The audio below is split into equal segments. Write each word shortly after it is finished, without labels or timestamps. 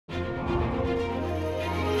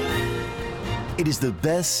It is the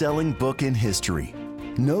best-selling book in history.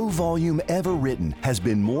 No volume ever written has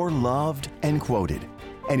been more loved and quoted.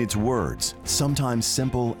 And its words, sometimes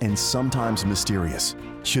simple and sometimes mysterious,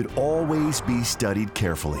 should always be studied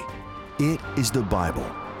carefully. It is the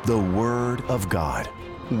Bible, the Word of God.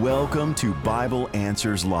 Welcome to Bible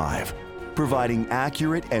Answers Live, providing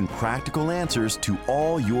accurate and practical answers to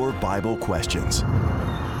all your Bible questions.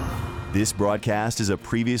 This broadcast is a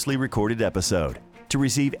previously recorded episode. To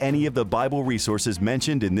receive any of the Bible resources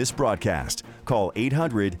mentioned in this broadcast, call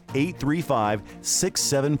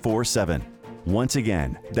 800-835-6747. Once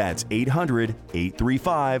again, that's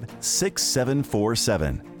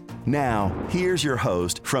 800-835-6747. Now, here's your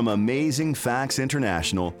host from Amazing Facts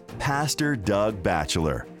International, Pastor Doug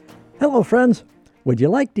Batchelor. Hello, friends. Would you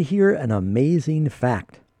like to hear an amazing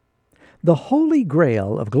fact? The holy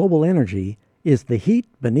grail of global energy is the heat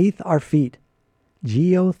beneath our feet,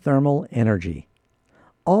 geothermal energy.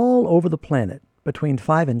 All over the planet, between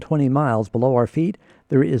 5 and 20 miles below our feet,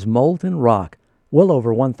 there is molten rock, well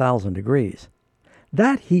over 1,000 degrees.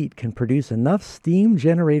 That heat can produce enough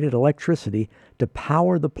steam-generated electricity to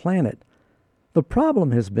power the planet. The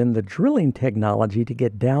problem has been the drilling technology to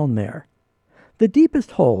get down there. The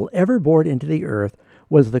deepest hole ever bored into the earth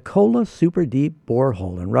was the Kola Super Deep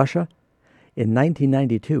borehole in Russia. In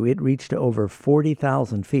 1992, it reached over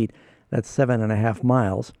 40,000 feet, that's 7.5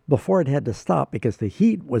 miles, before it had to stop because the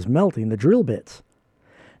heat was melting the drill bits.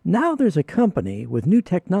 Now there's a company with new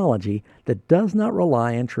technology that does not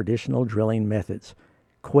rely on traditional drilling methods.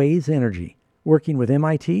 Quaise Energy, working with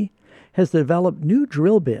MIT, has developed new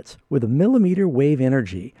drill bits with a millimeter wave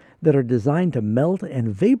energy that are designed to melt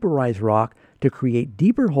and vaporize rock to create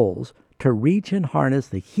deeper holes to reach and harness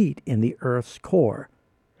the heat in the Earth's core.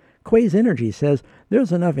 Quaise Energy says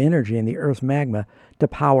there's enough energy in the Earth's magma to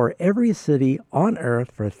power every city on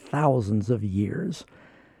Earth for thousands of years.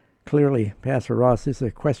 Clearly, Pastor Ross, this is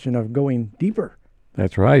a question of going deeper.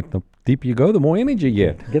 That's right. The deeper you go, the more energy you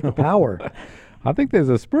get. Get the power. I think there's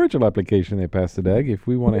a spiritual application there, Pastor Doug. If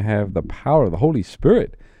we want to have the power of the Holy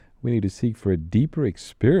Spirit, we need to seek for a deeper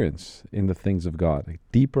experience in the things of God, a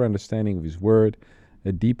deeper understanding of His Word,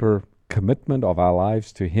 a deeper commitment of our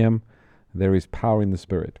lives to Him. There is power in the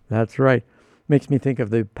Spirit. That's right. Makes me think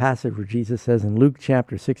of the passage where Jesus says in Luke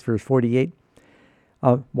chapter 6, verse 48,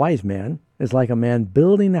 a wise man is like a man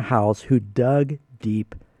building a house who dug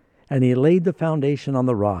deep, and he laid the foundation on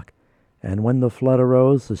the rock. And when the flood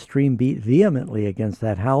arose, the stream beat vehemently against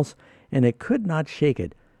that house, and it could not shake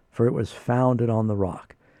it, for it was founded on the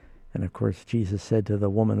rock. And of course, Jesus said to the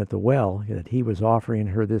woman at the well that he was offering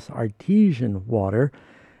her this artesian water,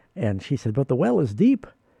 and she said, but the well is deep.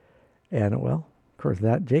 And well, of course,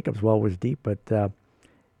 that Jacob's well was deep, but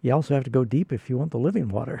you also have to go deep if you want the living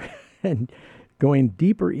water. And going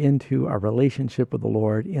deeper into our relationship with the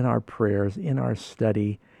Lord, in our prayers, in our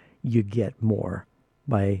study, you get more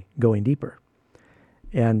by going deeper.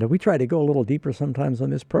 And we try to go a little deeper sometimes on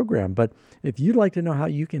this program, but if you'd like to know how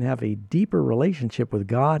you can have a deeper relationship with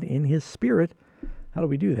God in His Spirit, how do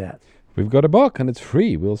we do that? We've got a book, and it's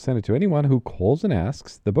free. We'll send it to anyone who calls and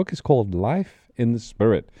asks. The book is called Life in the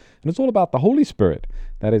Spirit, and it's all about the Holy Spirit.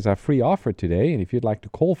 That is our free offer today, and if you'd like to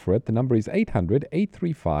call for it, the number is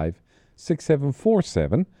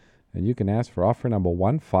 800-835-6747, and you can ask for offer number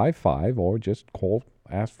 155, or just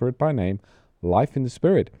ask for it by name, Life in the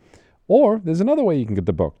Spirit. Or there's another way you can get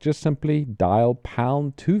the book. Just simply dial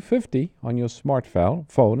pound 250 on your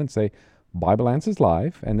smartphone and say Bible Answers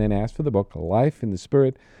Live, and then ask for the book Life in the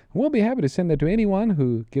Spirit. And we'll be happy to send that to anyone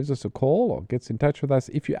who gives us a call or gets in touch with us.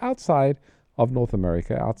 If you're outside of North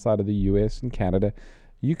America, outside of the U.S. and Canada,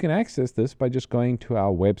 you can access this by just going to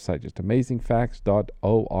our website, just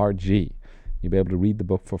amazingfacts.org. You'll be able to read the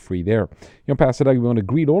book for free there. Pastor Doug, we want to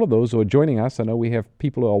greet all of those who are joining us. I know we have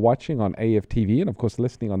people who are watching on AFTV and, of course,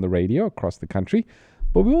 listening on the radio across the country.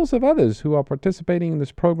 But we also have others who are participating in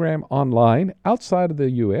this program online outside of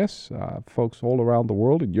the U.S., folks all around the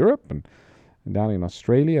world in Europe and down in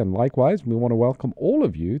Australia. And likewise, we want to welcome all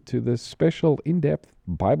of you to this special in-depth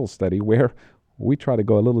Bible study where we try to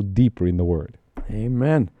go a little deeper in the Word.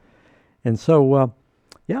 Amen. And so,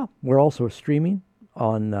 we're also streaming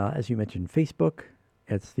on, as you mentioned, Facebook.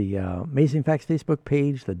 It's the Amazing Facts Facebook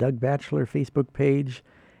page, the Doug Batchelor Facebook page,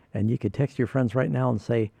 and you could text your friends right now and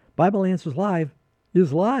say, Bible Answers Live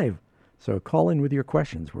is live. So call in with your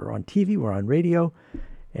questions. We're on TV, we're on radio,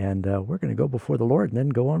 and we're going to go before the Lord and then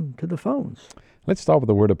go on to the phones. Let's start with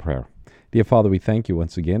a word of prayer. Dear Father, we thank you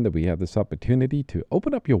once again that we have this opportunity to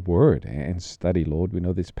open up your Word and study, Lord. We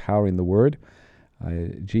know there's power in the Word.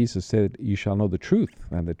 Jesus said, you shall know the truth,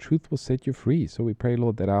 and the truth will set you free. So we pray,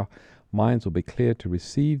 Lord, that our minds will be clear to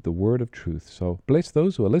receive the word of truth. So bless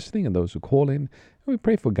those who are listening and those who call in. And we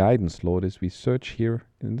pray for guidance, Lord, as we search here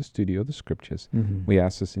in the studio of the Scriptures. We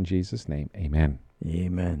ask this in Jesus' name. Amen.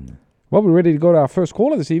 Amen. Well, we're ready to go to our first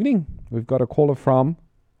caller this evening. We've got a caller from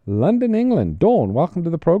London, England. Dawn, welcome to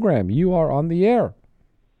the program. You are on the air.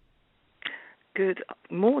 Good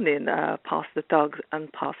morning, Pastor Doug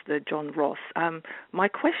and Pastor John Ross. My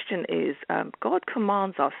question is, God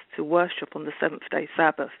commands us to worship on the seventh-day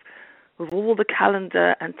Sabbath. With all the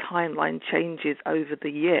calendar and timeline changes over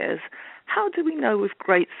the years, how do we know with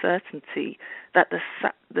great certainty that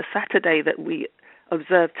the Saturday that we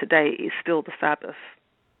observe today is still the Sabbath?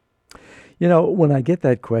 You know, when I get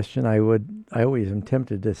that question, I always am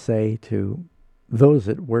tempted to say to those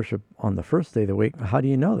that worship on the first day of the week, how do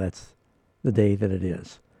you know that's the day that it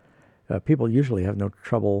is? People usually have no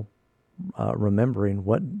trouble remembering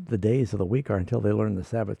what the days of the week are until they learn the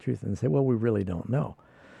Sabbath truth and say, well, we really don't know.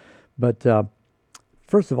 But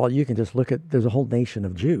first of all, you can just look at, there's a whole nation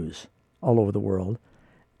of Jews all over the world,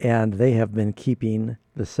 and they have been keeping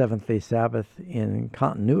the seventh-day Sabbath in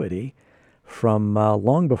continuity from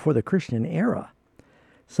long before the Christian era.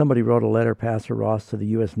 Somebody wrote a letter, Pastor Ross, to the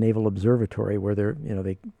U.S. Naval Observatory, where they're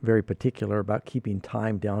very particular about keeping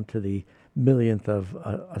time down to the millionth of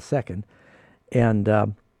a second, and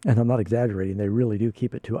I'm not exaggerating. They really do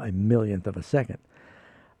keep it to a millionth of a second.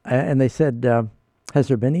 And they said, has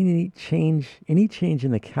there been any change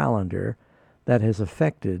in the calendar that has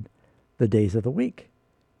affected the days of the week?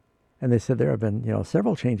 And they said there have been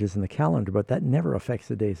several changes in the calendar, but that never affects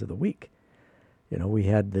the days of the week. We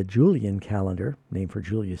had the Julian calendar, named for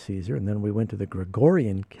Julius Caesar, and then we went to the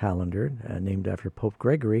Gregorian calendar, named after Pope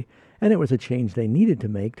Gregory, and it was a change they needed to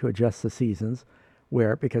make to adjust the seasons,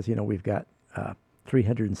 because we've got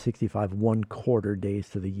 365 one-quarter days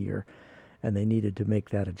to the year, and they needed to make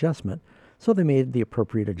that adjustment. So they made the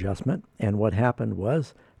appropriate adjustment, and what happened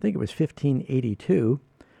was, I think it was 1582,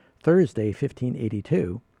 Thursday,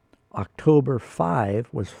 1582, October 5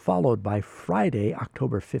 was followed by Friday,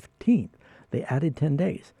 October 15th. They added 10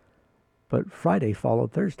 days, but Friday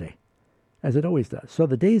followed Thursday, as it always does. So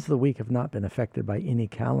the days of the week have not been affected by any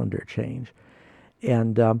calendar change.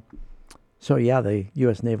 And the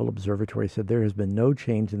U.S. Naval Observatory said there has been no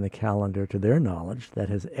change in the calendar, to their knowledge, that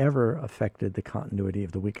has ever affected the continuity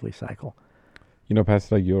of the weekly cycle.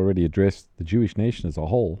 Pastor, you already addressed the Jewish nation as a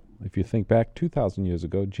whole. If you think back 2,000 years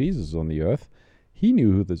ago, Jesus was on the earth. He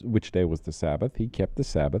knew which day was the Sabbath. He kept the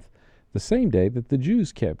Sabbath the same day that the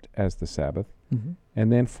Jews kept as the Sabbath.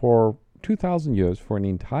 And then for 2,000 years, for an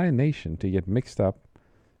entire nation to get mixed up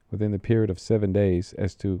within the period of 7 days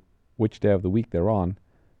as to which day of the week they're on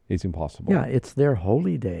is impossible. Yeah, it's their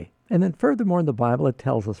holy day. And then furthermore, in the Bible, it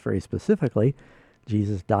tells us very specifically,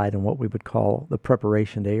 Jesus died on what we would call the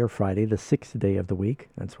preparation day, or Friday, the sixth day of the week.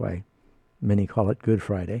 That's why many call it Good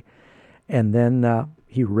Friday. And then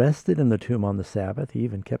he rested in the tomb on the Sabbath. He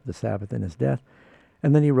even kept the Sabbath in his death.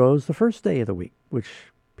 And then he rose the first day of the week, which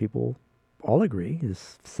people all agree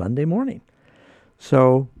is Sunday morning.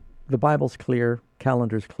 So the Bible's clear,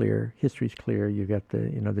 calendar's clear, history's clear. You've got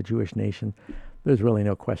the Jewish nation. There's really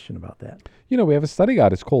no question about that. We have a study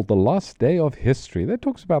guide. It's called The Last Day of History. That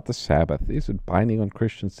talks about the Sabbath. Is it binding on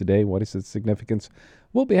Christians today? What is its significance?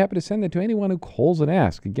 We'll be happy to send it to anyone who calls and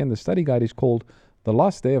asks. Again, the study guide is called The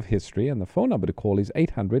Last Day of History, and the phone number to call is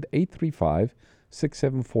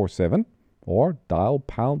 800-835-6747, or dial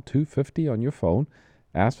pound 250 on your phone.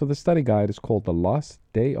 Ask for the study guide. It's called The Last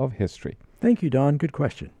Day of History. Thank you, Don. Good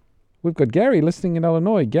question. We've got Gary listening in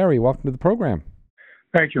Illinois. Gary, welcome to the program.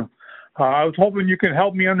 Thank you. I was hoping you could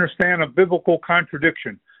help me understand a biblical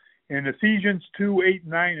contradiction. In Ephesians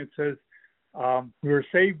 2:8-9, it says, we are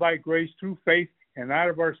saved by grace through faith, and not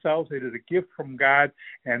of ourselves. It is a gift from God,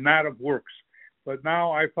 and not of works. But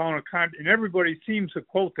now I found and everybody seems to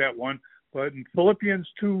quote that one, but in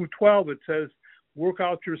Philippians 2:12, it says, work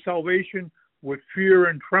out your salvation with fear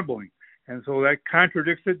and trembling. And so that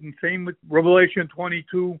contradicts it. And same with Revelation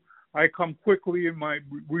 22, I come quickly, and my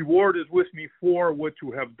reward is with me for what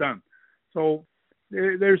you have done. So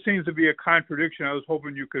there seems to be a contradiction. I was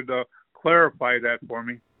hoping you could clarify that for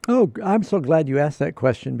me. Oh, I'm so glad you asked that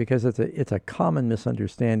question, because it's a common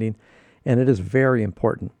misunderstanding, and it is very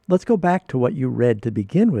important. Let's go back to what you read to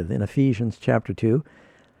begin with in Ephesians chapter 2.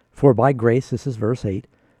 For by grace, this is verse 8,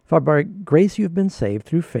 for by grace you have been saved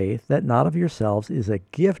through faith, that not of yourselves is a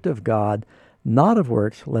gift of God, not of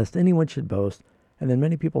works, lest anyone should boast. And then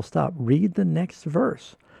many people stop. Read the next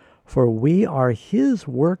verse. For we are his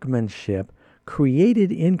workmanship,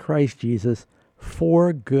 created in Christ Jesus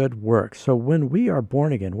for good works. So when we are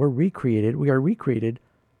born again, we are recreated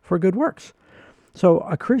for good works. So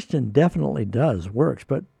a Christian definitely does works,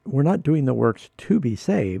 but we're not doing the works to be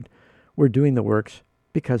saved. We're doing the works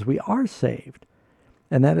because we are saved.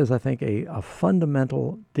 And that is, I think, a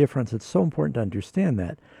fundamental difference. It's so important to understand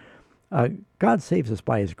that. God saves us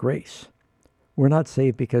by his grace. We're not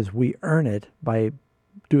saved because we earn it by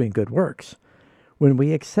doing good works. When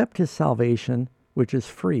we accept his salvation, which is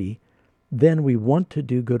free, then we want to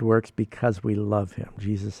do good works because we love him.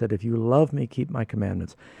 Jesus said, if you love me, keep my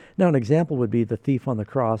commandments. Now, an example would be the thief on the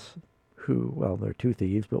cross who, well, there are two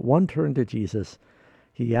thieves, but one turned to Jesus.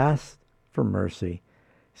 He asked for mercy.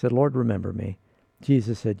 He said, Lord, remember me.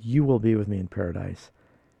 Jesus said, you will be with me in paradise.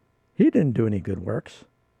 He didn't do any good works.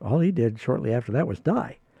 All he did shortly after that was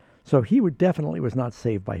die. So he definitely was not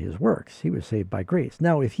saved by his works. He was saved by grace.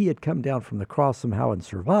 Now, if he had come down from the cross somehow and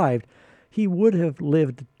survived, he would have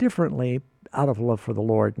lived differently out of love for the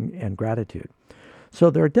Lord and gratitude.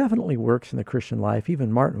 So there are definitely works in the Christian life.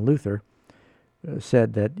 Even Martin Luther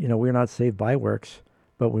said that, we're not saved by works,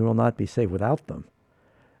 but we will not be saved without them.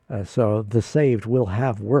 So the saved will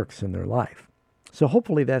have works in their life. So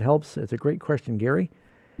hopefully that helps. It's a great question, Gary.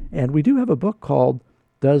 And we do have a book called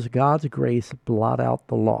Does God's Grace Blot Out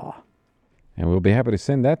the Law? And we'll be happy to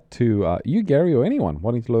send that to you, Gary, or anyone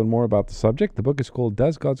wanting to learn more about the subject. The book is called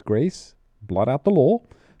Does God's Grace Blot Out the Law?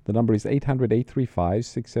 The number is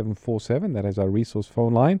 800-835-6747. That is our resource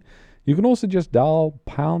phone line. You can also just dial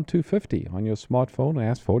pound 250 on your smartphone and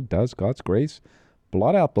ask for Does God's Grace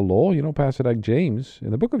Blot Out the Law? Pastor Doug James,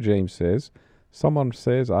 in the book of James, says, someone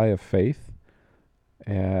says, I have faith.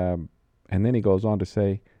 And then he goes on to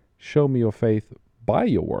say, show me your faith by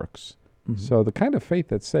your works. Mm-hmm. So the kind of faith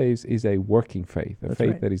that saves is a working faith, a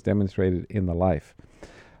faith that is demonstrated in the life.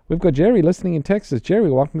 We've got Jerry listening in Texas. Jerry,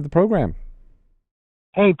 welcome to the program.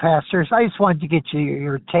 Hey, pastors. I just wanted to get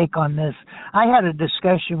your take on this. I had a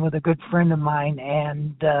discussion with a good friend of mine,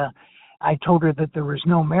 and I told her that there was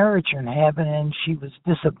no marriage in heaven, and she was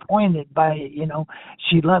disappointed by it.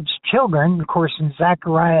 She loves children. Of course, in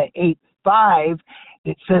Zechariah 8:5,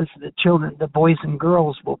 it says the children, the boys and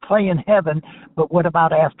girls, will play in heaven, but what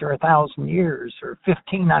about after 1,000 years or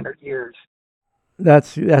 1,500 years?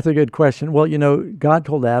 That's a good question. Well, God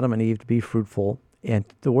told Adam and Eve to be fruitful, and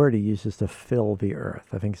the word he uses to fill the earth.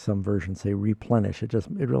 I think some versions say replenish. It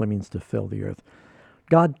really means to fill the earth.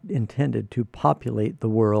 God intended to populate the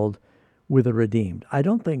world with the redeemed. I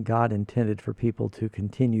don't think God intended for people to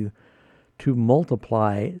continue to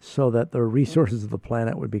multiply so that the resources of the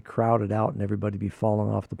planet would be crowded out and everybody be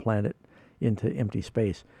falling off the planet into empty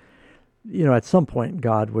space. At some point,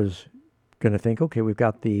 God was going to think, okay, we've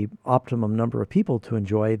got the optimum number of people to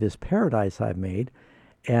enjoy this paradise I've made,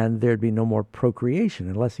 and there'd be no more procreation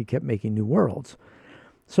unless he kept making new worlds.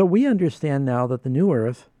 So we understand now that the new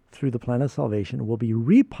earth, through the plan of salvation, will be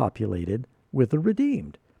repopulated with the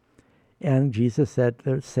redeemed. And Jesus said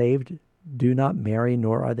the saved do not marry,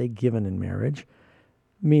 nor are they given in marriage,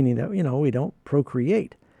 meaning that, we don't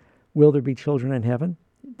procreate. Will there be children in heaven?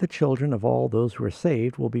 The children of all those who are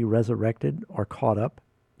saved will be resurrected or caught up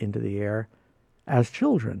into the air as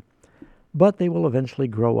children. But they will eventually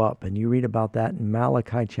grow up, and you read about that in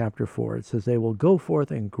Malachi chapter 4. It says they will go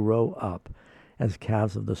forth and grow up as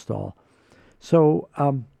calves of the stall. So,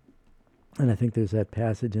 and I think there's that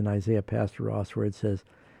passage in Isaiah, Pastor Ross, where it says,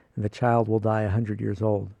 the child will die 100 years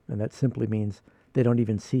old. And that simply means they don't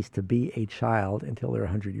even cease to be a child until they're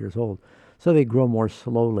 100 years old. So they grow more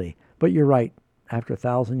slowly. But you're right. After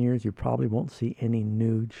 1,000 years, you probably won't see any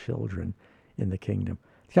new children in the kingdom.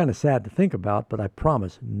 It's kind of sad to think about, but I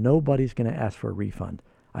promise nobody's going to ask for a refund.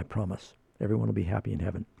 I promise. Everyone will be happy in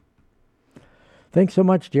heaven. Thanks so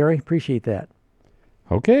much, Jerry. Appreciate that.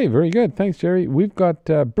 Okay, very good. Thanks, Jerry. We've got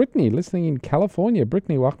Brittany listening in California.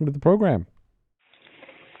 Brittany, welcome to the program.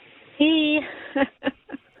 Hey.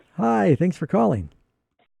 Hi, thanks for calling.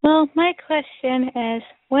 Well, my question is,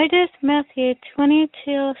 why does Matthew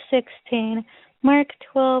 22:16, Mark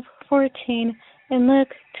 12:14, and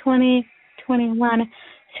Luke 20:21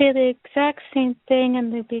 say the exact same thing in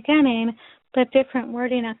the beginning, but different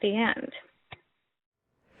wording at the end?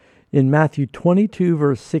 In Matthew 22,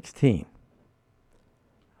 verse 16.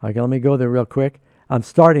 Okay, let me go there real quick. I'm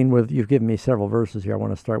starting with, you've given me several verses here. I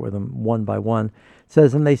want to start with them one by one. It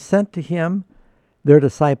says, and they sent to him their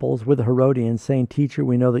disciples with the Herodians, saying, Teacher,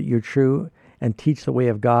 we know that you're true and teach the way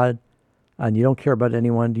of God, and you don't care about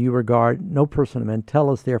anyone. Do you regard no person of men? Tell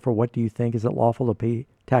us, therefore, what do you think? Is it lawful to pay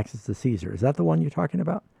taxes to Caesar? Is that the one you're talking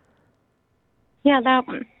about? Yeah, that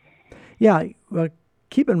one. Yeah, well,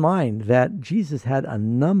 keep in mind that Jesus had a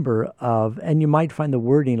number of, and you might find the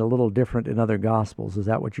wording a little different in other Gospels. Is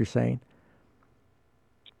that what you're saying?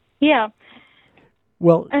 Yeah.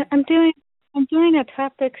 Well, I'm doing a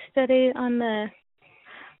topic study on the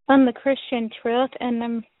on the Christian truth,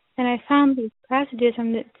 and I found these passages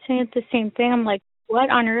and it saying the same thing. I'm like, what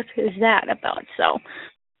on earth is that about? So,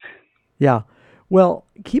 Yeah. Well,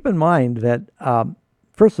 keep in mind that,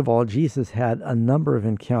 first of all, Jesus had a number of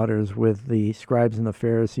encounters with the scribes and the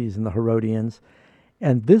Pharisees and the Herodians.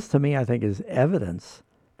 And this, to me, I think is evidence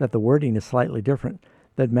that the wording is slightly different,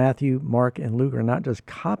 that Matthew, Mark, and Luke are not just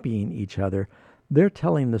copying each other. They're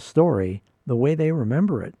telling the story the way they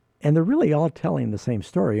remember it. And they're really all telling the same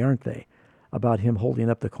story, aren't they? About him holding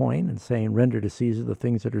up the coin and saying, render to Caesar the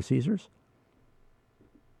things that are Caesar's.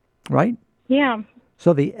 Right? yeah.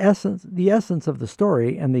 So the essence of the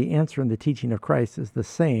story and the answer in the teaching of Christ is the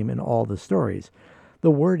same in all the stories. The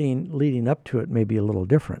wording leading up to it may be a little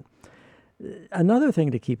different. Another thing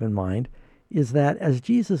to keep in mind is that as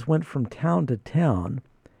Jesus went from town to town,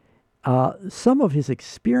 some of his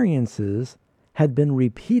experiences had been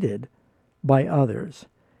repeated by others.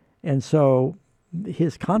 And so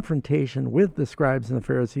his confrontation with the scribes and the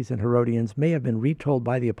Pharisees and Herodians may have been retold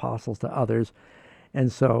by the apostles to others.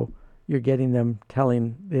 And so you're getting them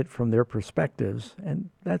telling it from their perspectives, and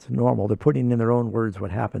that's normal. They're putting in their own words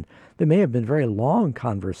what happened. They may have been very long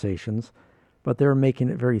conversations, but they're making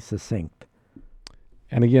it very succinct.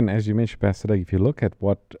 And again, as you mentioned, Pastor Doug, if you look at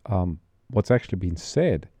what's actually been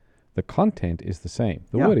said, the content is the same.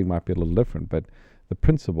 The wording might be a little different, but the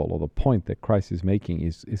principle or the point that Christ is making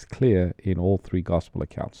is clear in all three gospel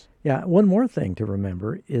accounts. Yeah, one more thing to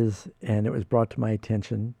remember is, and it was brought to my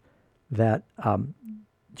attention, that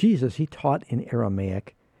Jesus, he taught in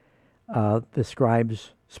Aramaic. The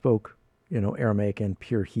scribes spoke, Aramaic and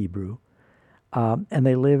pure Hebrew. And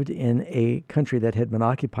they lived in a country that had been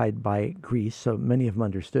occupied by Greece, so many of them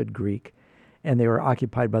understood Greek. And they were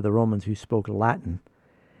occupied by the Romans who spoke Latin.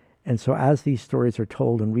 And so as these stories are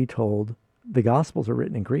told and retold, the Gospels are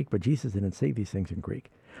written in Greek, but Jesus didn't say these things in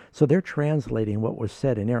Greek. So they're translating what was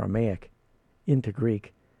said in Aramaic into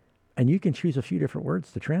Greek. And you can choose a few different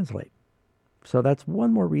words to translate. So that's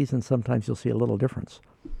one more reason sometimes you'll see a little difference.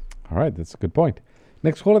 All right, that's a good point.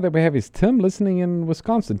 Next caller that we have is Tim, listening in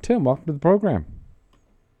Wisconsin. Tim, welcome to the program.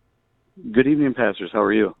 Good evening, pastors. How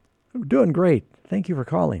are you? Doing great. Thank you for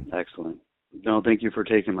calling. Excellent. No, thank you for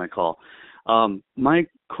taking my call. My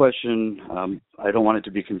question, I don't want it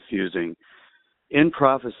to be confusing. In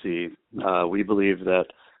prophecy, we believe that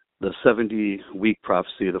the 70-week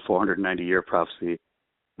prophecy, the 490-year prophecy,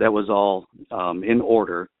 that was all in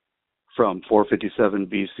order from 457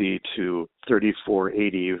 BC to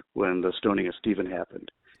 3480 when the stoning of Stephen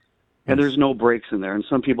happened. And there's no breaks in there. And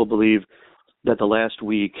some people believe that the last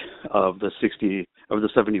week of the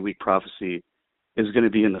 70-week prophecy is going to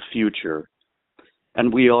be in the future.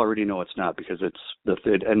 And we already know it's not, because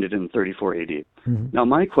it ended in 3480. Mm-hmm. Now,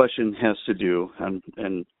 my question has to do, and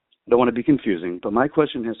I don't want to be confusing, but my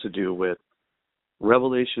question has to do with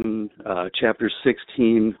Revelation chapter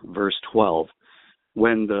 16, verse 12.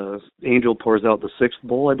 When the angel pours out the sixth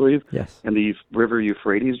bowl, I believe, yes, and the river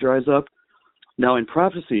Euphrates dries up. Now, in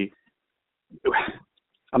prophecy,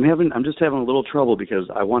 I'm just having a little trouble because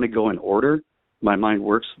I want to go in order. My mind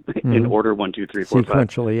works in order 1, 2, 3, 4, 5.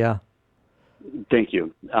 Sequentially, yeah. Thank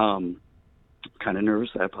you. Kind of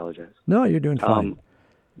nervous. I apologize. No, you're doing fine.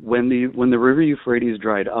 When the river Euphrates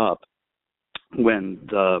dried up, when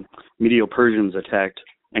the Medo-Persians attacked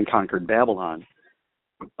and conquered Babylon,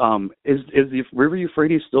 is the river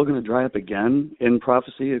Euphrates still going to dry up again in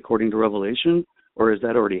prophecy according to Revelation, or has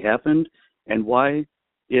that already happened? And why,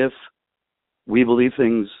 if we believe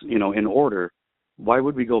things, in order, why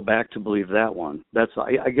would we go back to believe that one?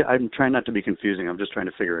 I'm trying not to be confusing. I'm just trying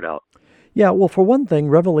to figure it out. Yeah, well, for one thing,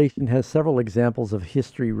 Revelation has several examples of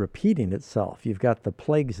history repeating itself. You've got the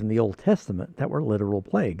plagues in the Old Testament that were literal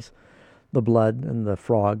plagues. The blood and the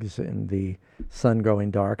frogs and the sun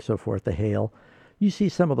going dark, so forth, the hail. You see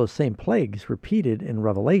some of those same plagues repeated in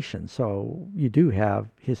Revelation. So you do have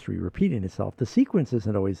history repeating itself. The sequence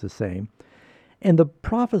isn't always the same. And the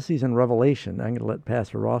prophecies in Revelation, I'm going to let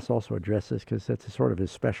Pastor Ross also address this because that's a sort of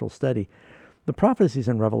his special study. The prophecies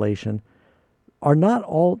in Revelation are not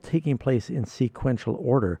all taking place in sequential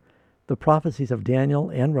order. The prophecies of Daniel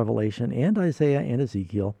and Revelation and Isaiah and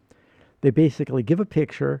Ezekiel, they basically give a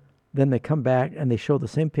picture, then they come back and they show the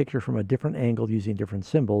same picture from a different angle using different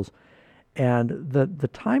symbols. And the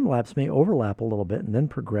time lapse may overlap a little bit and then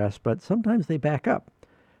progress, but sometimes they back up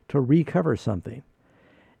to recover something.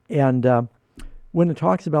 And when it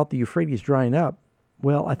talks about the Euphrates drying up,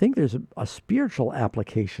 well, I think there's a spiritual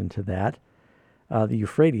application to that. The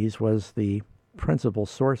Euphrates was the principal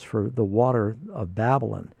source for the water of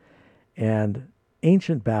Babylon. And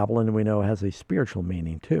ancient Babylon, we know, has a spiritual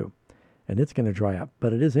meaning too. And it's going to dry up.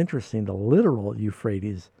 But it is interesting, the literal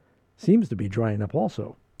Euphrates seems to be drying up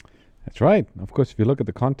also. That's right. Of course, if you look at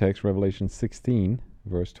the context, Revelation 16,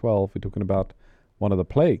 verse 12, we're talking about one of the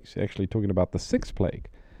plagues, actually talking about the sixth plague.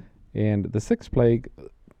 And the sixth plague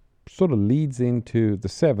sort of leads into the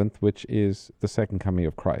seventh, which is the second coming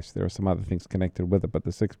of Christ. There are some other things connected with it, but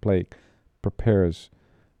the sixth plague prepares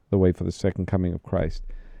the way for the second coming of Christ.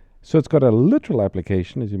 So it's got a literal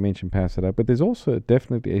application, as you mentioned, Pastor Doug, but there's also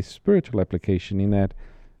definitely a spiritual application in that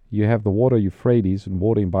you have the water Euphrates, and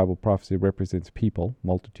water in Bible prophecy represents people,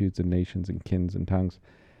 multitudes and nations and kins and tongues,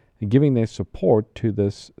 and giving their support to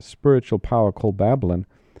this spiritual power called Babylon.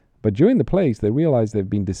 But during the plagues, they realize they've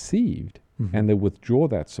been deceived, and they withdraw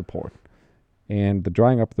that support. And the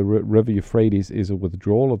drying up of the river Euphrates is a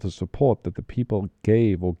withdrawal of the support that the people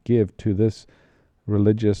gave or give to this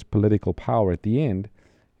religious political power at the end,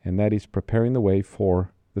 and that is preparing the way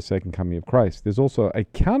for the second coming of Christ. There's also a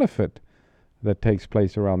counterfeit that takes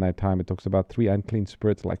place around that time. It talks about 3 unclean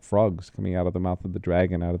spirits like frogs coming out of the mouth of the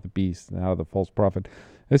dragon, out of the beast, and out of the false prophet.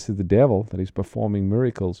 This is the devil that is performing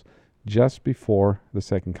miracles just before the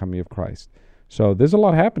second coming of Christ. So there's a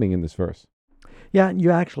lot happening in this verse. Yeah, and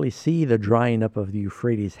you actually see the drying up of the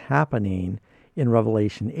Euphrates happening in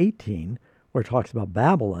Revelation 18, where it talks about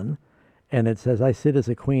Babylon. And it says, I sit as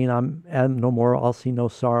a queen, I'm no more, I'll see no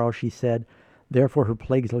sorrow, she said. Therefore her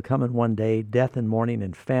plagues will come in one day, death and mourning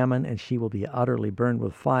and famine, and she will be utterly burned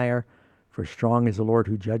with fire, for strong is the Lord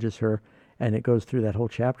who judges her. And it goes through that whole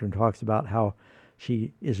chapter and talks about how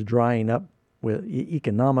she is drying up with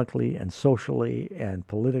economically and socially and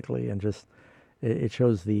politically, and just it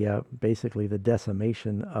shows the basically the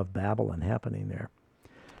decimation of Babylon happening there.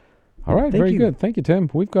 All right, Thank very you. good. Thank you, Tim.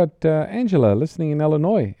 We've got Angela listening in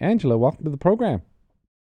Illinois. Angela, welcome to the program.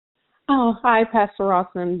 Oh, hi, Pastor Ross,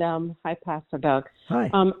 and hi, Pastor Doug. Hi.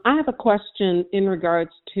 I have a question in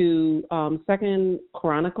regards to 2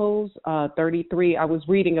 Chronicles 33. I was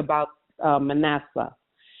reading about Manasseh,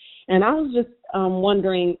 and I was just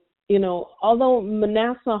wondering, although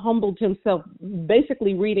Manasseh humbled himself,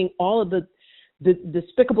 basically reading all of the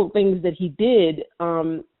despicable things that he did,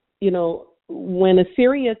 when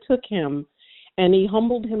Assyria took him and he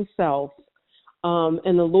humbled himself,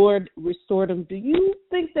 and the Lord restored him, do you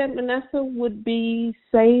think that Manasseh would be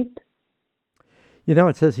saved?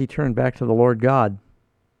 It says he turned back to the Lord God.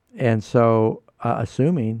 And so,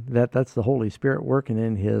 assuming that that's the Holy Spirit working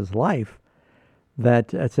in his life,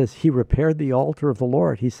 that it says he repaired the altar of the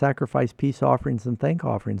Lord. He sacrificed peace offerings and thank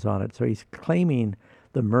offerings on it. So he's claiming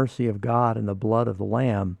the mercy of God and the blood of the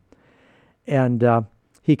Lamb. And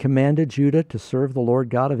he commanded Judah to serve the Lord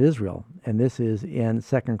God of Israel. And this is in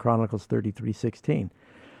 2 Chronicles 33:16.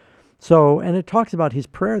 So, and it talks about his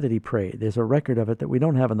prayer that he prayed. There's a record of it that we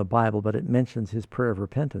don't have in the Bible, but it mentions his prayer of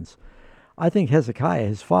repentance. I think Hezekiah,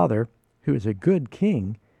 his father, who is a good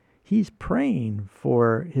king, he's praying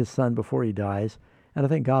for his son before he dies. And I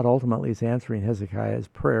think God ultimately is answering Hezekiah's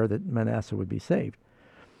prayer that Manasseh would be saved.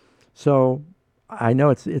 So I know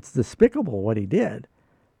it's despicable what he did,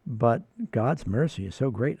 but God's mercy is so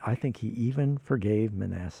great. I think he even forgave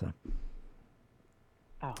Manasseh.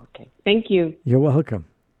 Oh, okay. Thank you. You're welcome.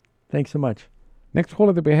 Thanks so much. Next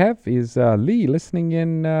caller that we have is Lee, listening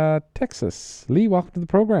in Texas. Lee, welcome to the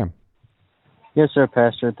program. Yes, sir,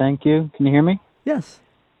 Pastor. Thank you. Can you hear me? Yes.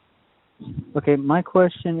 Okay, my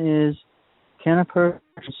question is, can a person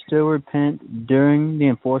still repent during the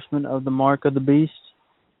enforcement of the mark of the beast?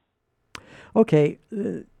 Okay,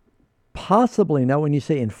 possibly. Now, when you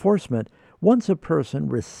say enforcement, once a person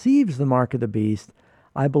receives the mark of the beast,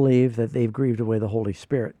 I believe that they've grieved away the Holy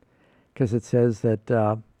Spirit, because it says that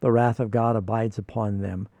the wrath of God abides upon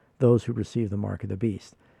them, those who receive the mark of the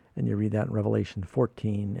beast. And you read that in Revelation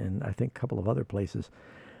 14 and I think a couple of other places.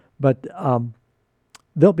 But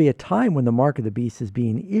there'll be a time when the mark of the beast is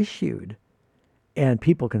being issued and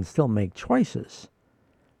people can still make choices.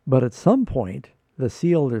 But at some point, the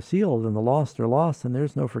sealed are sealed and the lost are lost, and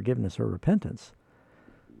there's no forgiveness or repentance.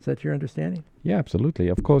 Is that your understanding? Yeah, absolutely.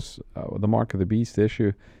 Of course, the mark of the beast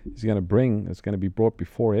issue is going to be brought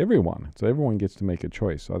before everyone. So everyone gets to make a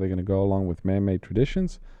choice. Are they going to go along with man-made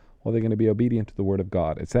traditions, or are they going to be obedient to the Word of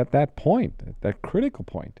God? It's at that point, at that critical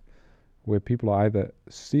point, where people are either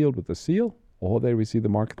sealed with the seal, or they receive the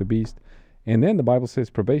mark of the beast. And then the Bible says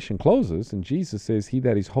probation closes, and Jesus says, he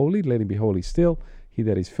that is holy, let him be holy still. He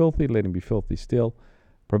that is filthy, let him be filthy still.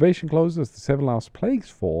 Probation closes, the 7 last plagues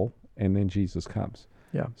fall, and then Jesus comes.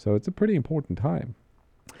 Yeah. So it's a pretty important time.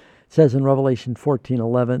 It says in Revelation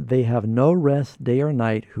 14:11, they have no rest day or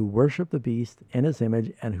night who worship the beast and his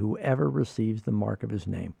image, and whoever receives the mark of his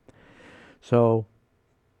name. So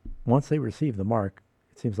once they receive the mark,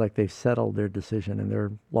 it seems like they've settled their decision and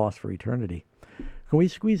they're lost for eternity. Can we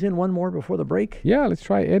squeeze in one more before the break? Yeah, let's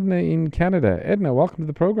try Edna in Canada. Edna, welcome to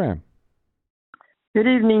the program. Good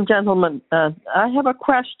evening, gentlemen. I have a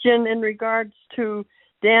question in regards to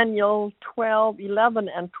Daniel 12, 11,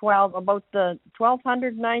 and 12 about the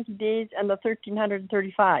 1,290 days and the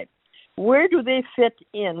 1,335. Where do they fit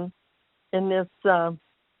in this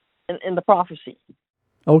in the prophecy?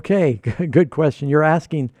 Okay, good question. You're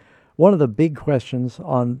asking one of the big questions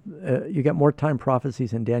on, you get more time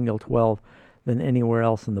prophecies in Daniel 12 than anywhere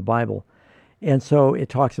else in the Bible. And so it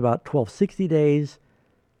talks about 1,260 days,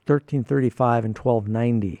 1,335, and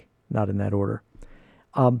 1,290, not in that order.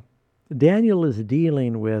 Daniel is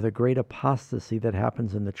dealing with a great apostasy that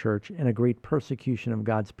happens in the church and a great persecution of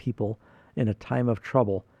God's people in a time of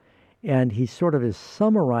trouble. And he sort of is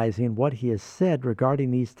summarizing what he has said regarding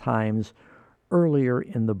these times earlier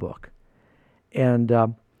in the book. And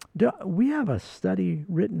we have a study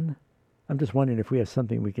written. I'm just wondering if we have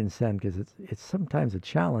something we can send, because it's sometimes a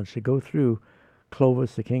challenge to go through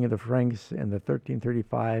Clovis, the king of the Franks, and the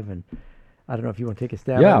 1335, and I don't know if you want to take a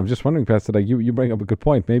stab at it. Yeah, I'm just wondering, Pastor, you bring up a good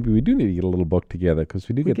point. Maybe we do need to get a little book together, because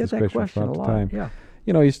we get this question from time to time. Yeah.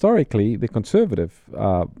 You know, historically, the conservative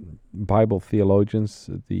Bible theologians,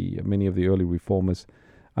 many of the early reformers,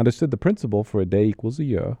 understood the principle for a day equals a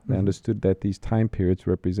year. They understood that these time periods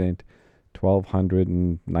represent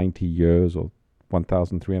 1,290 years or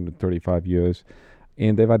 1,335 years.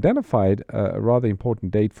 And they've identified a rather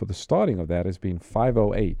important date for the starting of that as being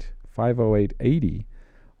 508 AD,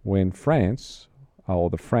 when France, or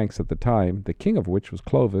the Franks at the time, the king of which was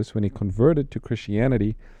Clovis, when he converted to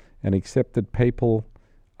Christianity and accepted papal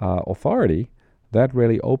authority, that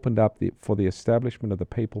really opened up for the establishment of the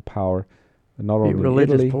papal power, not only in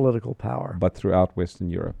Italy, political power, but throughout Western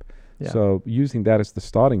Europe. Yeah. So using that as the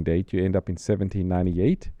starting date, you end up in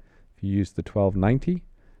 1798. If you use the 1290,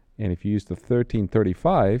 and if you use the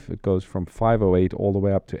 1335, it goes from 508 all the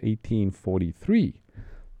way up to 1843,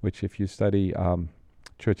 which if you study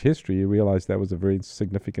church history, you realize that was a very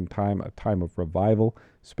significant time, a time of revival,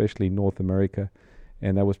 especially in North America,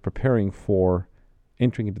 and that was preparing for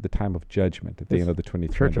entering into the time of judgment at the end of the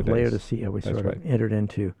 23rd Church of Laodicea we sort of entered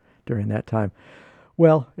into during that time.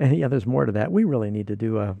 Well, and yeah, there's more to that. We really need to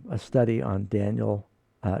do a study on Daniel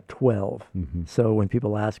 12. So when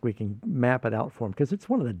people ask, we can map it out for them, because it's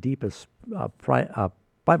one of the deepest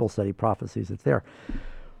Bible study prophecies that's there.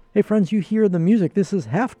 Hey, friends, you hear the music. This is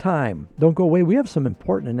halftime. Don't go away. We have some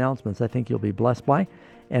important announcements I think you'll be blessed by,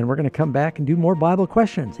 and we're going to come back and do more Bible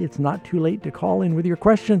questions. It's not too late to call in with your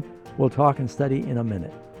question. We'll talk and study in a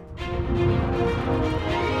minute.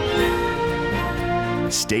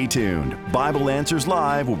 Stay tuned. Bible Answers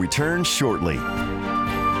Live will return shortly.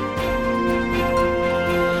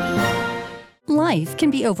 Life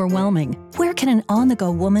can be overwhelming. Where can an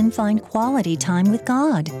on-the-go woman find quality time with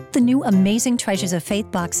God? The new Amazing Treasures of Faith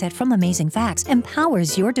box set from Amazing Facts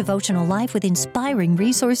empowers your devotional life with inspiring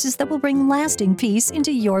resources that will bring lasting peace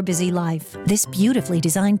into your busy life. This beautifully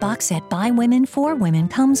designed box set by women for women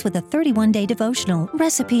comes with a 31-day devotional,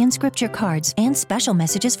 recipe and scripture cards, and special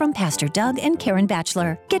messages from Pastor Doug and Karen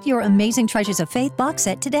Batchelor. Get your Amazing Treasures of Faith box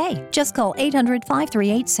set today. Just call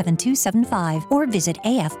 800-538-7275 or visit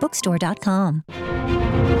afbookstore.com.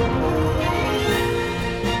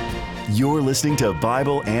 You're listening to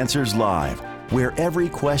Bible Answers Live, where every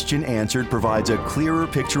question answered provides a clearer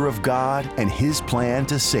picture of God and His plan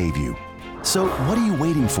to save you. So what are you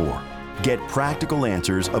waiting for? Get practical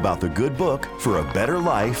answers about the good book for a better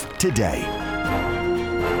life today.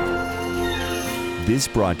 This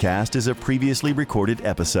broadcast is a previously recorded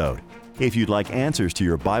episode. If you'd like answers to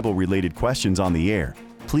your Bible-related questions on the air,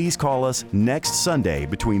 please call us next Sunday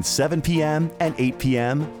between 7 p.m. and 8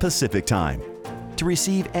 p.m. Pacific Time. To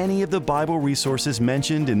receive any of the Bible resources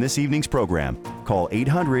mentioned in this evening's program, call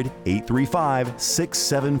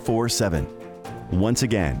 800-835-6747. Once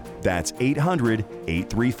again, that's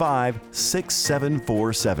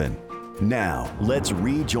 800-835-6747. Now, let's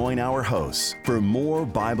rejoin our hosts for more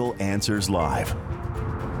Bible Answers Live.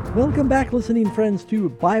 Welcome back, listening friends, to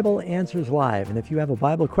Bible Answers Live. And if you have a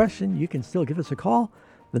Bible question, you can still give us a call.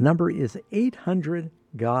 The number is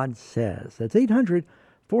 800-GOD-SAYS. That's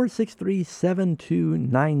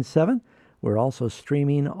 800-463-7297. We're also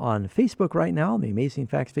streaming on Facebook right now, on the Amazing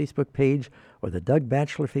Facts Facebook page, or the Doug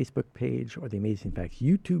Batchelor Facebook page, or the Amazing Facts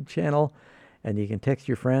YouTube channel. And you can text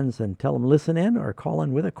your friends and tell them listen in, or call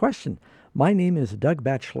in with a question. My name is Doug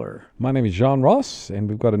Batchelor. My name is John Ross, and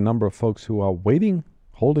we've got a number of folks who are waiting,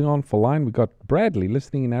 holding on for line. We've got Bradley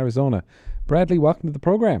listening in Arizona. Bradley, welcome to the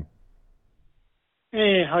program.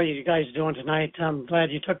 Hey, how are you guys doing tonight? I'm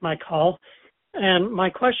glad you took my call. And my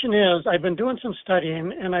question is, I've been doing some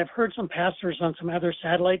studying, and I've heard some pastors on some other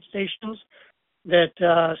satellite stations that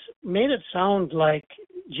made it sound like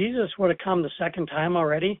Jesus would have come the second time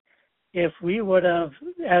already. if we would have,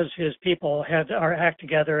 as his people, had our act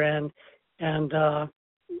together and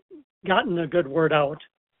gotten a good word out.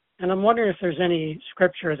 And I'm wondering if there's any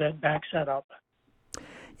scripture that backs that up.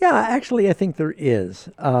 Yeah, actually, I think there is.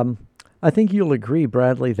 I think you'll agree,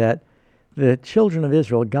 Bradley, that the children of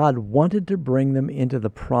Israel, God wanted to bring them into the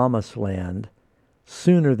promised land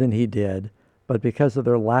sooner than he did, but because of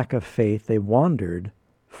their lack of faith, they wandered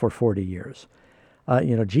for 40 years.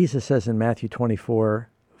 Jesus says in Matthew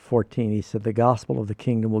 24:14, he said, the gospel of the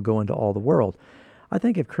kingdom will go into all the world. I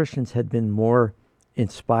think if Christians had been more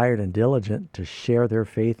inspired and diligent to share their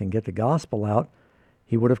faith and get the gospel out,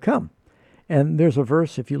 he would have come. And there's a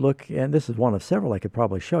verse, if you look, and this is one of several I could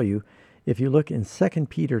probably show you, if you look in 2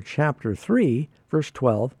 Peter chapter 3, verse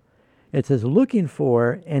 12, it says, looking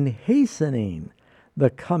for and hastening the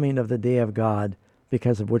coming of the day of God,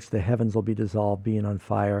 because of which the heavens will be dissolved, being on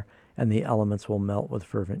fire, and the elements will melt with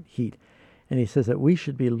fervent heat. And he says that we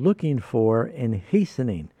should be looking for and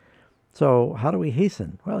hastening. So how do we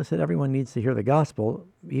hasten? Well, I said everyone needs to hear the gospel,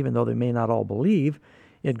 even though they may not all believe.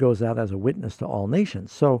 It goes out as a witness to all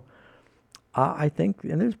nations. So I think,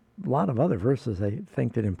 and there's a lot of other verses I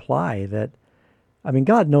think that imply that,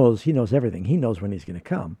 God knows, he knows everything. He knows when he's going to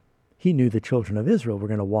come. He knew the children of Israel were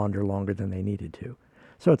going to wander longer than they needed to.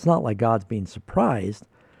 So it's not like God's being surprised.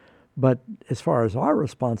 But as far as our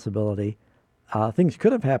responsibility, things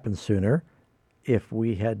could have happened sooner if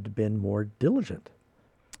we had been more diligent.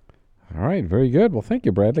 All right, very good. Well, thank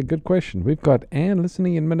you, Bradley. Good question. We've got Ann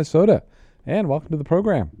listening in Minnesota. Ann, welcome to the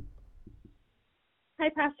program. Hi,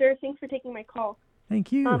 Pastor. Thanks for taking my call.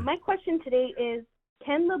 Thank you. My question today is,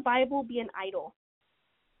 can the Bible be an idol?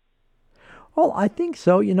 Well, I think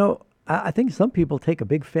so. I think some people take a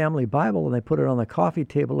big family Bible and they put it on the coffee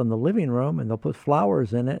table in the living room, and they'll put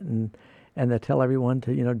flowers in it, and they tell everyone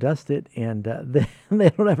to, dust it, and they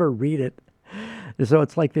don't ever read it. So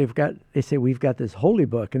it's like they say, we've got this holy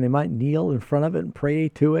book, and they might kneel in front of it and pray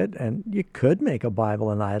to it, and you could make a Bible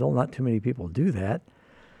an idol. Not too many people do that.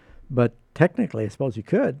 But technically, I suppose you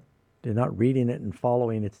could. They're not reading it and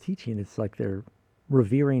following its teaching. It's like they're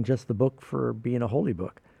revering just the book for being a holy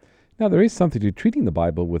book. Now, there is something to treating the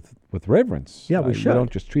Bible with reverence. Yeah, we should. We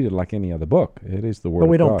don't just treat it like any other book. It is the Word of God.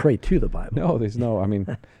 But we don't pray to the Bible. No, there's no.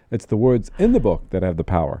 It's the words in the book that have the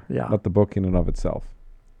power, not the book in and of itself.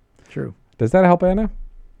 True. Does that help, Anna?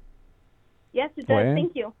 Yes, it does.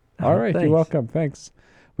 Thank you. All right, you're welcome. Thanks.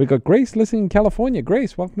 We got Grace listening in California.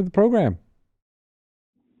 Grace, welcome to the program.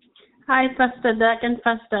 Hi, Pastor Doug and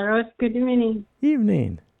Pastor Rose. Good evening.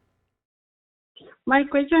 Evening. My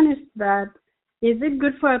question is that, is it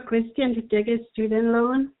good for a Christian to take a student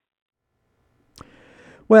loan?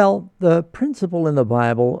 Well, the principle in the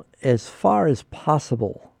Bible, as far as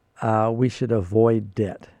possible, we should avoid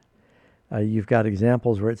debt. You've got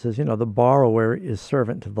examples where it says, the borrower is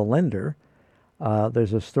servant to the lender.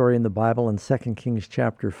 There's a story in the Bible in 2 Kings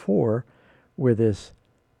chapter 4 where a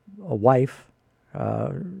wife,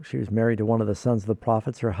 she was married to one of the sons of the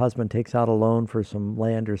prophets. Her husband takes out a loan for some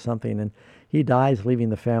land or something, and he dies, leaving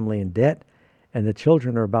the family in debt, and the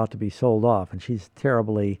children are about to be sold off, and she's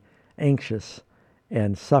terribly anxious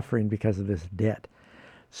and suffering because of this debt.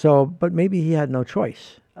 So, but maybe he had no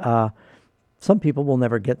choice. Some people will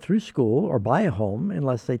never get through school or buy a home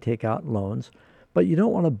unless they take out loans, but you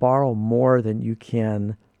don't want to borrow more than you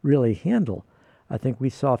can really handle. I think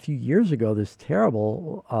we saw a few years ago this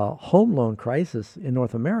terrible home loan crisis in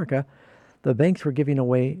North America. The banks were giving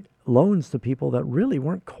away loans to people that really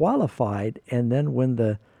weren't qualified, and then when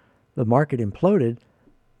the market imploded,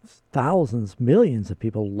 thousands, millions of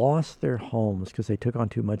people lost their homes because they took on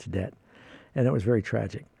too much debt, and it was very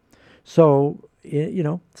tragic. So,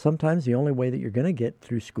 sometimes the only way that you're going to get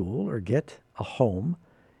through school or get a home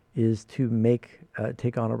is to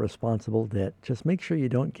take on a responsible debt. Just make sure you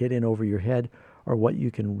don't get in over your head or what you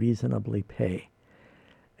can reasonably pay.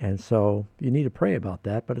 And so you need to pray about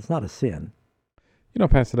that, but it's not a sin.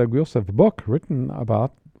 Pastor Doug, we also have a book written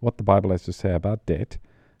about what the Bible has to say about debt.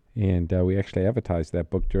 And we actually advertised that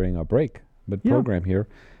book during our program here.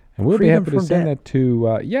 And we'll Freedom be happy to send debt. that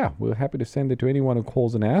to, we're happy to send it to anyone who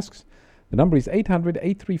calls and asks. The number is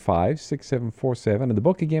 800-835-6747. And the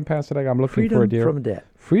book again, Pastor Doug, I'm looking for it here. Freedom from Debt.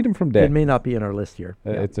 Freedom from Debt. It may not be in our list here.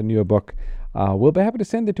 It's a newer book. We'll be happy to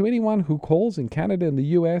send it to anyone who calls in Canada and the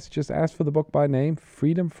U.S. Just ask for the book by name,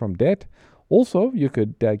 Freedom from Debt. Also, you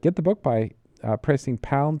could get the book by pressing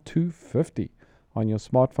pound 250 on your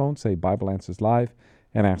smartphone, say Bible Answers Live,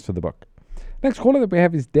 and ask for the book. Next caller that we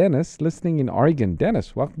have is Dennis, listening in Oregon.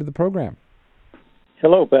 Dennis, welcome to the program.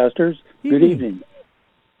 Hello, pastors. Good evening.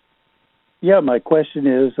 Yeah, my question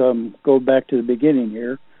is, go back to the beginning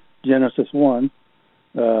here, Genesis 1.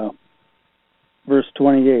 verse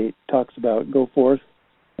 28 talks about go forth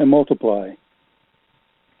and multiply.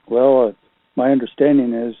 Well, my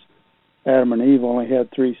understanding is Adam and Eve only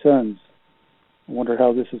had 3 sons. I wonder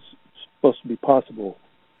how this is supposed to be possible.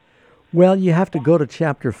 Well, you have to go to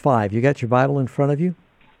chapter 5. You got your Bible in front of you?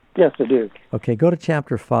 Yes, I do. Okay, go to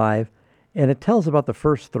chapter 5, and it tells about the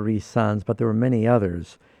first 3 sons, but there were many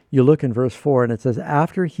others. You look in verse 4, and it says,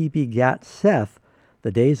 after he begat Seth,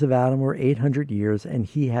 the days of Adam were 800 years, and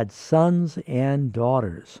he had sons and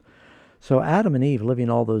daughters. So Adam and Eve, living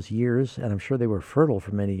all those years, and I'm sure they were fertile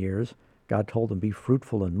for many years, God told them, be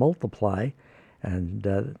fruitful and multiply,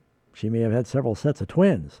 and she may have had several sets of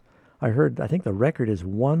twins. I think the record is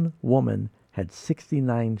one woman had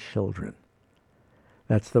 69 children.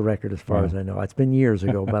 That's the record as far as I know. It's been years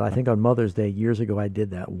ago, but I think on Mother's Day, years ago, I did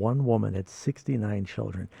that. One woman had 69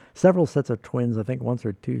 children. Several sets of twins, I think once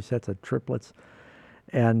or 2 sets of triplets.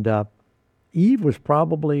 And Eve was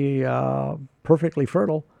probably perfectly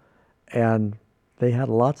fertile, and they had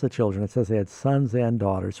lots of children. It says they had sons and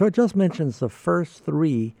daughters. So it just mentions the first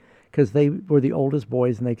 3 because they were the oldest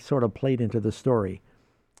boys, and they sort of played into the story.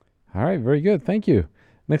 All right, very good. Thank you.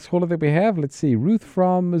 Next caller that we have, let's see, Ruth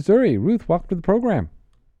from Missouri. Ruth, welcome to the program.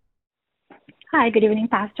 Hi, good evening,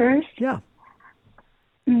 pastors. Yeah.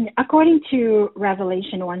 According to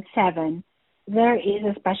Revelation 1:7, there is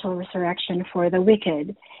a special resurrection for the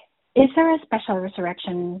wicked. Is there a special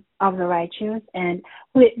resurrection of the righteous, and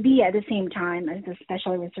will it be at the same time as the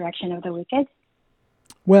special resurrection of the wicked?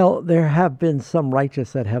 Well, there have been some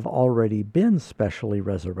righteous that have already been specially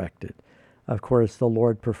resurrected. Of course, the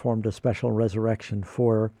Lord performed a special resurrection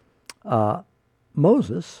for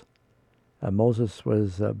Moses. Moses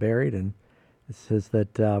was buried, and it says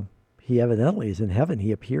that he evidently is in heaven.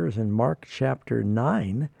 He appears in Mark chapter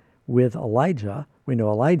 9 with Elijah. We know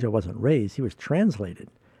Elijah wasn't raised. He was translated,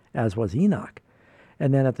 as was Enoch.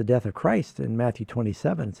 And then at the death of Christ in Matthew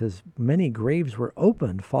 27, it says, many graves were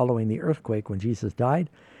opened following the earthquake when Jesus died.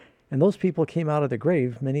 And those people came out of the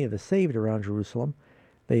grave, many of the saved around Jerusalem.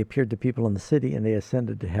 They appeared to people in the city, and they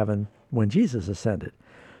ascended to heaven when Jesus ascended.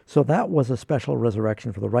 So that was a special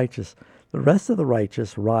resurrection for the righteous. The rest of the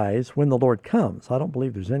righteous rise when the Lord comes. I don't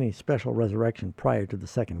believe there's any special resurrection prior to the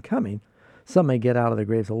second coming. Some may get out of the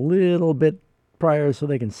graves a little bit prior so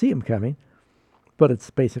they can see him coming, but it's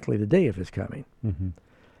basically the day of his coming. Mm-hmm.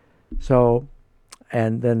 So,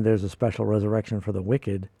 and then there's a special resurrection for the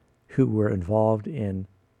wicked who were involved in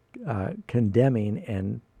condemning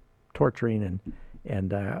and torturing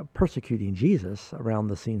and persecuting Jesus around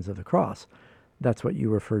the scenes of the cross. That's what you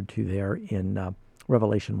referred to there in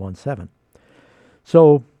Revelation 1:7.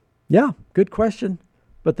 So, yeah, good question.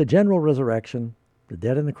 But the general resurrection, the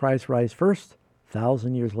dead in the Christ rise first.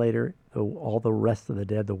 1,000 years later, all the rest of the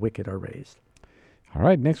dead, the wicked, are raised. All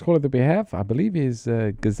right, next caller that we have, I believe, is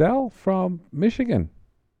Gazelle from Michigan.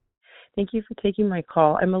 Thank you for taking my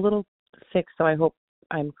call. I'm a little sick, so I hope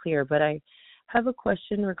I'm clear, but I have a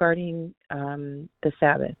question regarding the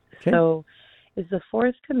Sabbath. Okay. So is the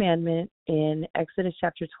 4th commandment in Exodus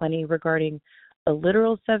chapter 20 regarding a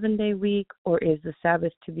literal 7-day week, or is the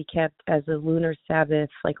Sabbath to be kept as a lunar Sabbath,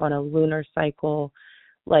 like on a lunar cycle,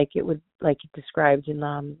 like it described in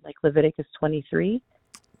like Leviticus 23?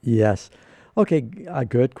 Yes. Okay, a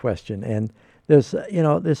good question. And there's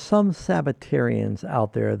some Sabbatarians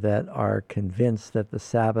out there that are convinced that the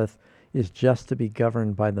Sabbath is just to be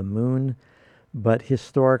governed by the moon, but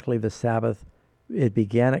historically the Sabbath, it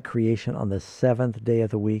began at creation on the 7th day of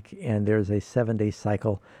the week, and there's a 7-day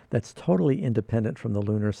cycle that's totally independent from the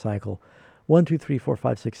lunar cycle. 1, 2, 3, 4,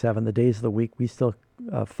 5, 6, 7, the days of the week we still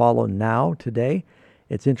follow now, today.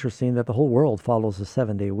 It's interesting that the whole world follows a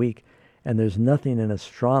 7-day week, and there's nothing in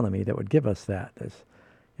astronomy that would give us that.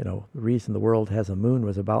 The reason the world has a moon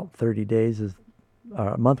was about 30 days,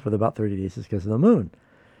 a month with about 30 days is because of the moon.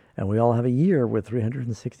 And we all have a year with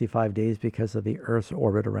 365 days because of the Earth's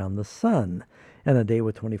orbit around the sun, and a day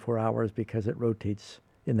with 24 hours because it rotates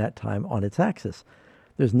in that time on its axis.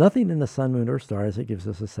 There's nothing in the sun, moon, or stars that gives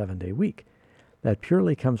us a 7-day week. That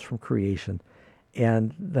purely comes from creation.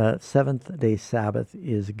 And the 7th-day Sabbath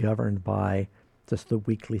is governed by just the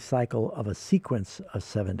weekly cycle of a sequence of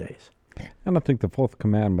 7 days. And I think the 4th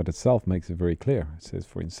commandment itself makes it very clear. It says,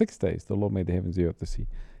 for in 6 days the Lord made the heavens, the earth, the sea,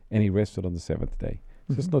 and he rested on the 7th day.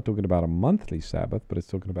 So it's not talking about a monthly Sabbath, but it's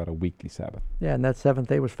talking about a weekly Sabbath. Yeah, and that 7th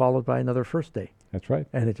day was followed by another first day. That's right.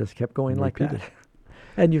 And it just kept going like that.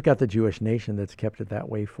 And you've got the Jewish nation that's kept it that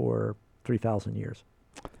way for 3,000 years.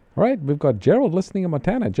 All right, we've got Gerald listening in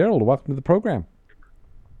Montana. Gerald, welcome to the program.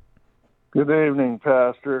 Good evening,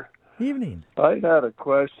 Pastor. Evening. I had a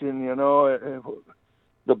question.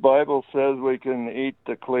 The Bible says we can eat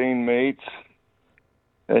the clean meats,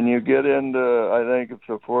 and you get into, I think it's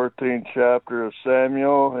the 14th chapter of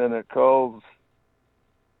Samuel, and it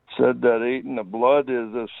said that eating the blood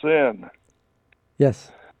is a sin. Yes.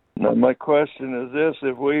 Now, my question is this: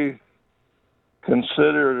 if we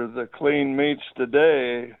consider the clean meats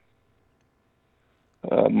today,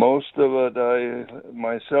 most of it, I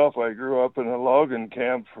grew up in a logging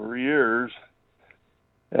camp for years,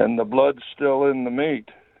 and the blood's still in the meat.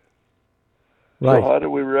 Right. So how do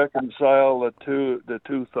we reconcile the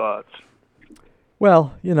two thoughts?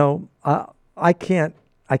 Well, I can't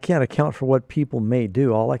account for what people may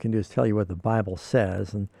do. All I can do is tell you what the Bible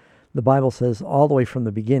says, and the Bible says all the way from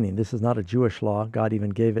the beginning. This is not a Jewish law. God even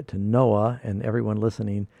gave it to Noah, and everyone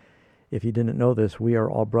listening, if you didn't know this, we are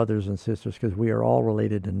all brothers and sisters because we are all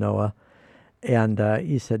related to Noah. And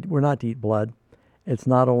he said we're not to eat blood. It's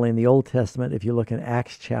not only in the Old Testament. If you look in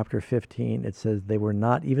Acts chapter 15, it says they were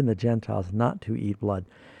not, even the Gentiles, not to eat blood.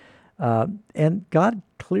 And God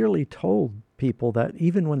clearly told people that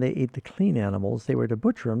even when they ate the clean animals, they were to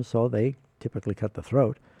butcher them, so they typically cut the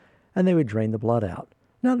throat, and they would drain the blood out.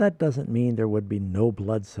 Now, that doesn't mean there would be no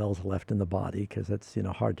blood cells left in the body, because it's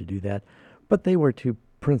hard to do that, but they were to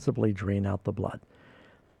principally drain out the blood.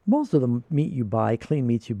 Most of the meat you buy, clean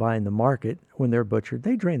meats you buy in the market, when they're butchered,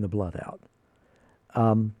 they drain the blood out.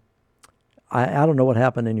 I don't know what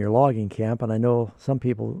happened in your logging camp, and I know some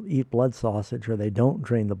people eat blood sausage or they don't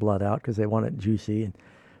drain the blood out because they want it juicy.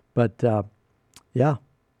 But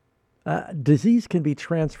disease can be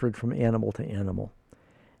transferred from animal to animal.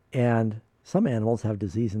 And some animals have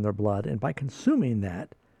disease in their blood, and by consuming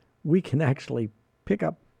that, we can actually pick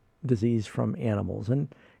up disease from animals.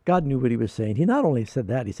 And God knew what he was saying. He not only said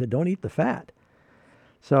that, he said, don't eat the fat.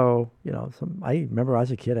 So, I remember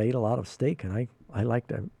as a kid, I ate a lot of steak, and I liked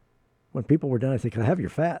to, when people were done, I said, can I have your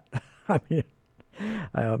fat? I mean,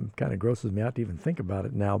 kind of grosses me out to even think about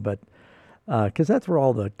it now, but because that's where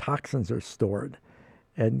all the toxins are stored.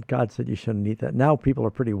 And God said you shouldn't eat that. Now people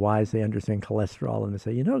are pretty wise. They understand cholesterol, and they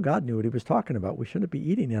say, God knew what he was talking about. We shouldn't be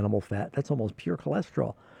eating animal fat. That's almost pure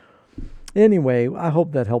cholesterol. Anyway, I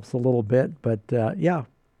hope that helps a little bit. But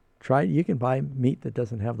try it. You can buy meat that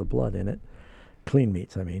doesn't have the blood in it. Clean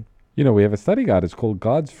meats, I mean. We have a study guide. It's called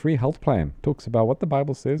God's Free Health Plan. It talks about what the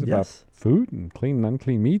Bible says about food and clean and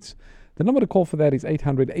unclean meats. The number to call for that is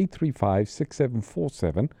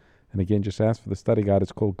 800-835-6747. And again, just ask for the study guide.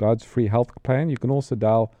 It's called God's Free Health Plan. You can also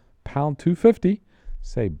dial pound 250,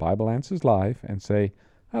 say Bible Answers Live, and say,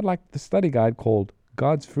 I'd like the study guide called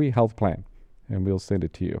God's Free Health Plan, and we'll send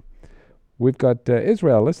it to you. We've got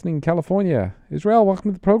Israel listening in California. Israel, welcome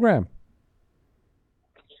to the program.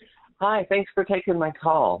 Hi, thanks for taking my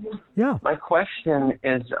call. Yeah. My question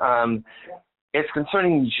is, it's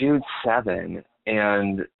concerning Jude 7,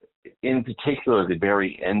 and in particular, the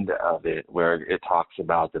very end of it, where it talks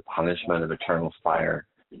about the punishment of eternal fire.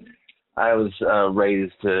 I was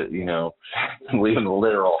raised to, believe in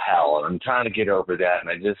literal hell, and I'm trying to get over that.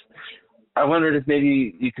 And I wondered if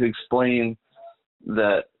maybe you could explain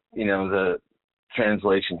the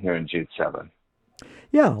translation here in Jude 7.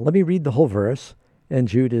 Yeah, let me read the whole verse. And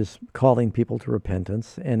Jude is calling people to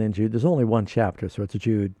repentance. And in Jude, there's only one chapter, so it's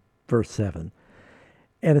Jude, verse 7.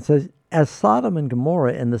 And it says, as Sodom and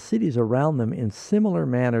Gomorrah and the cities around them in similar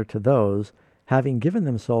manner to those, having given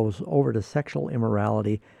themselves over to sexual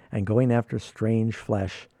immorality and going after strange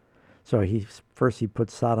flesh. So he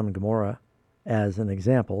puts Sodom and Gomorrah as an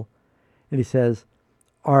example. And he says,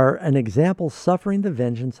 are an example suffering the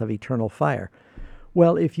vengeance of eternal fire.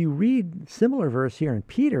 Well, if you read similar verse here in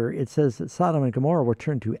Peter, it says that Sodom and Gomorrah were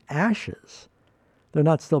turned to ashes. They're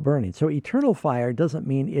not still burning. So eternal fire doesn't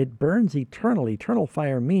mean it burns eternally. Eternal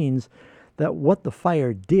fire means that what the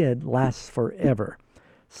fire did lasts forever.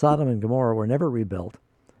 Sodom and Gomorrah were never rebuilt.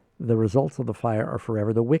 The results of the fire are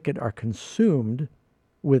forever. The wicked are consumed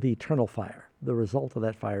with eternal fire. The result of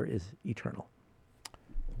that fire is eternal.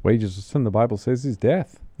 Wages of sin, the Bible says, is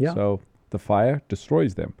death. Yeah. So the fire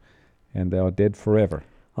destroys them, and they are dead forever.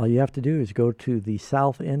 All you have to do is go to the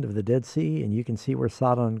south end of the Dead Sea, and you can see where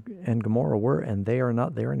Sodom and Gomorrah were, and they are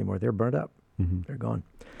not there anymore. They're burnt up. Mm-hmm. They're gone.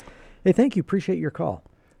 Hey, thank you. Appreciate your call.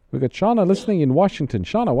 We've got Shauna listening in Washington.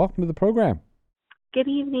 Shauna, welcome to the program. Good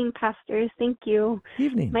evening, pastors. Thank you.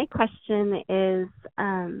 Evening. My question is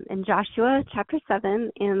in Joshua chapter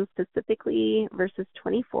 7, and specifically verses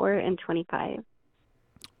 24 and 25.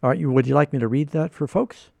 All right. Would you like me to read that for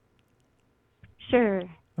folks? Sure.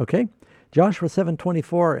 Okay. Joshua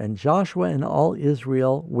 7:24, and Joshua and all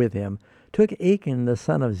Israel with him took Achan the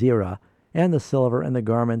son of Zerah, and the silver, and the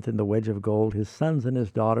garment, and the wedge of gold, his sons and his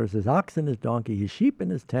daughters, his ox and his donkey, his sheep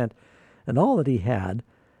and his tent, and all that he had,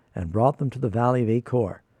 and brought them to the valley of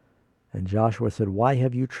Achor. And Joshua said, "Why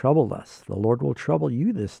have you troubled us? The Lord will trouble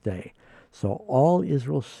you this day." So all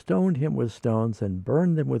Israel stoned him with stones and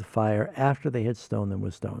burned them with fire after they had stoned them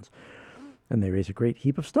with stones. And they raised a great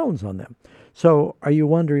heap of stones on them. So are you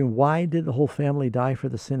wondering, why did the whole family die for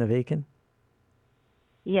the sin of Achan?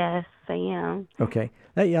 Yes, I am. Okay.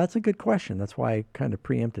 That's a good question. That's why I kind of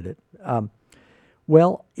preempted it.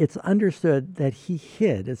 Well, it's understood that he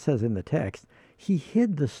hid, it says in the text, he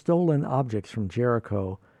hid the stolen objects from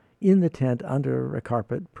Jericho in the tent under a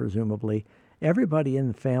carpet, presumably. Everybody in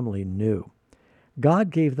the family knew.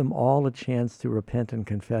 God gave them all a chance to repent and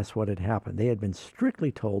confess what had happened. They had been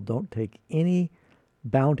strictly told, don't take any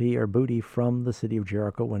bounty or booty from the city of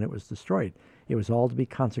Jericho when it was destroyed. It was all to be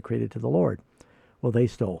consecrated to the Lord. Well, they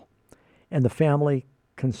stole. And the family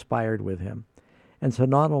conspired with him. And so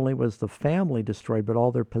not only was the family destroyed, but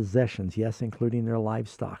all their possessions, yes, including their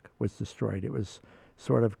livestock, was destroyed. It was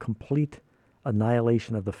sort of complete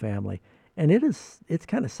annihilation of the family. And it's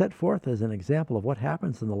kind of set forth as an example of what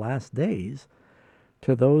happens in the last days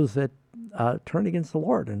to those that turn against the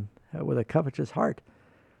Lord and with a covetous heart.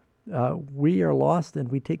 We are lost and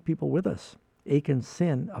we take people with us. Achan's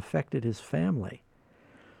sin affected his family.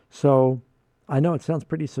 So I know it sounds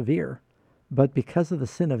pretty severe, but because of the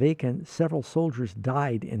sin of Achan, several soldiers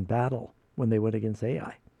died in battle when they went against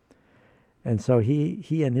Ai. And so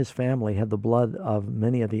he and his family had the blood of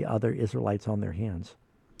many of the other Israelites on their hands.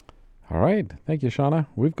 All right. Thank you, Shauna.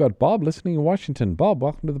 We've got Bob listening in Washington. Bob,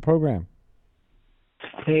 welcome to the program.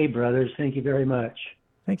 Hey, brothers. Thank you very much.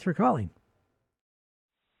 Thanks for calling.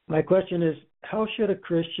 My question is, how should a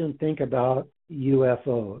Christian think about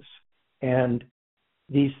UFOs and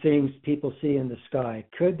these things people see in the sky?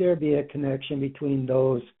 Could there be a connection between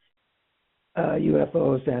those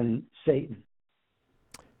UFOs and Satan?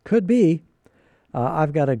 Could be.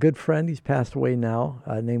 I've got a good friend, he's passed away now,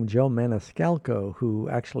 named Joe Maniscalco, who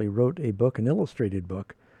actually wrote a book, an illustrated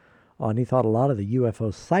book, on he thought a lot of the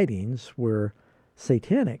UFO sightings were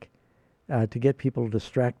satanic to get people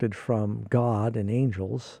distracted from God and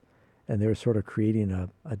angels, and they were sort of creating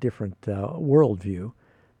a different worldview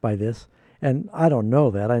by this. And I don't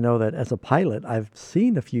know that. I know that as a pilot, I've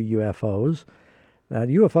seen a few UFOs. Now,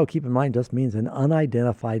 UFO, keep in mind, just means an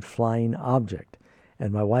unidentified flying object.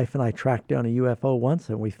 And my wife and I tracked down a UFO once,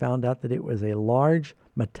 and we found out that it was a large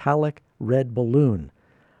metallic red balloon.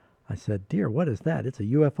 I said, "Dear, what is that?" "It's a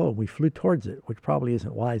UFO." We flew towards it, which probably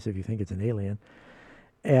isn't wise if you think it's an alien.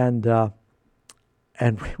 And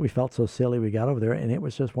we felt so silly. We got over there, and it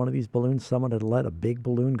was just one of these balloons. Someone had let a big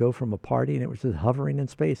balloon go from a party, and it was just hovering in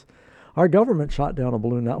space. Our government shot down a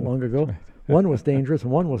balloon not long ago. One was dangerous,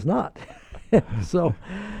 and one was not. So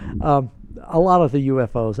a lot of the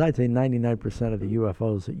UFOs, I'd say 99% of the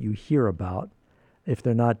UFOs that you hear about, if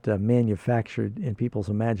they're not manufactured in people's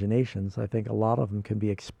imaginations, I think a lot of them can be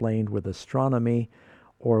explained with astronomy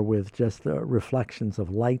or with just reflections of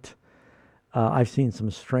light. I've seen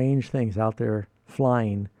some strange things out there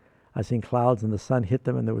flying. I've seen clouds and the sun hit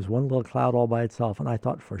them, and there was one little cloud all by itself, and I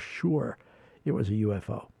thought for sure it was a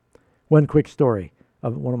UFO. One quick story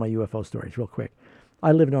of one of my UFO stories, real quick.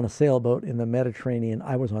 I lived on a sailboat in the Mediterranean.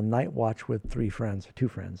 I was on night watch with three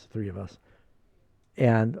of us.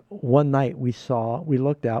 And one night we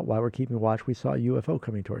looked out while we're keeping watch, we saw a UFO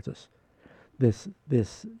coming towards us. This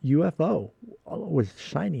UFO was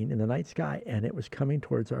shining in the night sky, and it was coming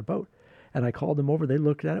towards our boat. And I called them over. They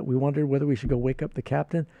looked at it. We wondered whether we should go wake up the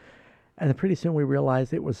captain. And then pretty soon we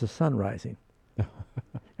realized it was the sun rising.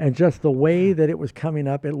 And just the way that it was coming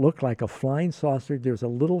up, it looked like a flying saucer. There was a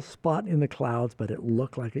little spot in the clouds, but it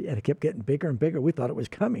looked like it, and it kept getting bigger and bigger. We thought it was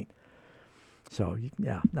coming. So,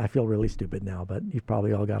 yeah, I feel really stupid now, but you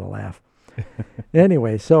probably all got a laugh.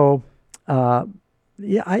 Anyway, so,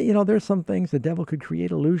 there's some things the devil could create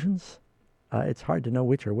illusions. It's hard to know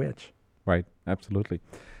which are which. Right, absolutely.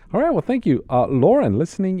 All right, well, thank you. Lauren,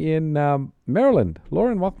 listening in Maryland.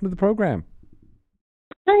 Lauren, welcome to the program.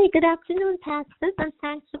 Hi, good afternoon, pastors, and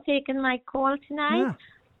thanks for taking my call tonight.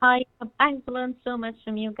 Yeah. I've learned so much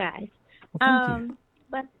from you guys. Well, thank you.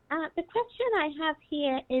 But the question I have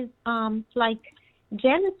here is like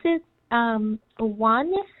Genesis 1,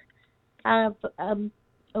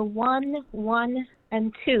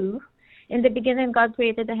 2. In the beginning, God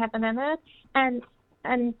created the heaven and earth, and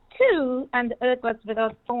 2, and the earth was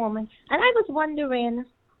without form. And I was wondering,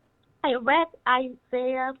 I read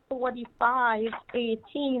Isaiah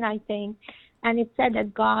 45:18, I think, and it said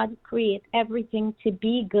that God created everything to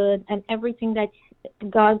be good, and everything that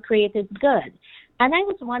God created good. And I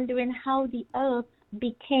was wondering how the earth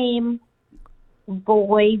became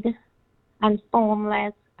void and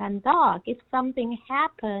formless and dark. If something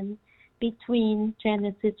happened between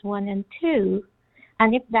Genesis 1 and 2,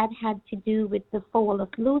 and if that had to do with the fall of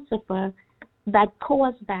Lucifer that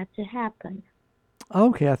caused that to happen.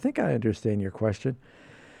 Okay, I think I understand your question.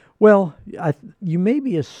 Well, you may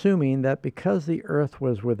be assuming that because the earth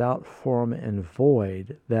was without form and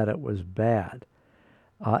void, that it was bad.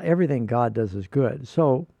 Everything God does is good.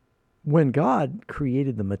 So when God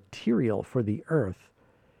created the material for the earth,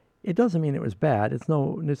 it doesn't mean it was bad. It's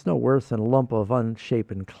no worse than a lump of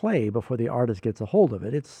unshapen clay before the artist gets a hold of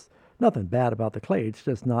it. It's nothing bad about the clay. It's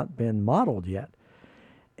just not been modeled yet.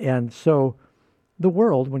 And so the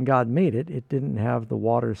world, when God made it, it didn't have the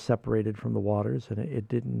waters separated from the waters, and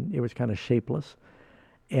it was kind of shapeless.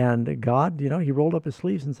 And God, he rolled up his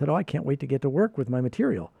sleeves and said, I can't wait to get to work with my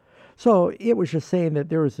material. So it was just saying that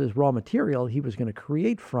there was this raw material he was going to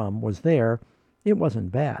create from was there. It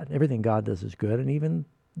wasn't bad. Everything God does is good, and even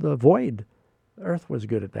the void earth was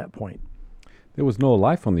good at that point. There was no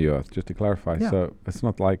life on the earth, just to clarify. Yeah. So it's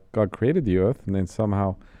not like God created the earth and then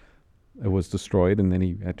somehow it was destroyed and then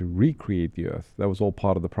he had to recreate the earth. That was all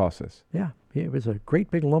part of the process. Yeah, it was a great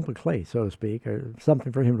big lump of clay, so to speak, or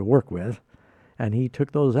something for him to work with. And he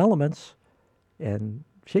took those elements and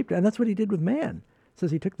shaped it. And that's what he did with man. It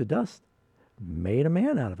says he took the dust, made a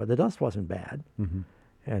man out of it. The dust wasn't bad. Mm-hmm.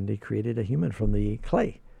 And he created a human from the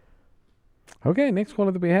clay. Okay, next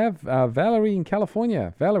caller that we have, Valerie in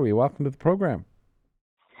California. Valerie, welcome to the program.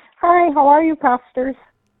 Hi, how are you, pastors?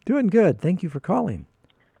 Doing good. Thank you for calling.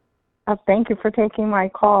 Thank you for taking my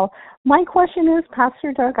call. My question is,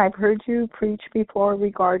 Pastor Doug, I've heard you preach before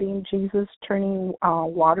regarding Jesus turning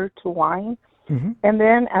water to wine. Mm-hmm. And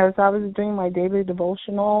then as I was doing my daily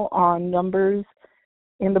devotional on Numbers,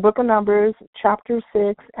 in the book of Numbers, chapter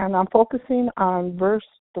 6, and I'm focusing on verse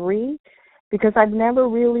 3, because I've never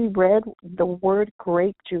really read the word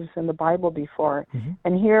grape juice in the Bible before. Mm-hmm.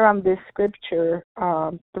 And here on this scripture,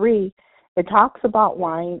 3, it talks about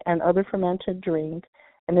wine and other fermented drink,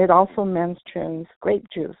 and it also mentions grape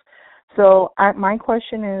juice. So my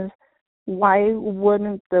question is, why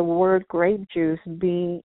wouldn't the word grape juice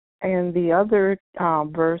be in the other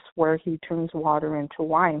verse where he turns water into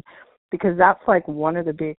wine? Because that's like one of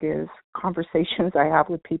the biggest conversations I have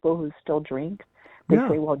with people who still drink. They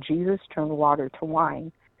say, well, Jesus turned water to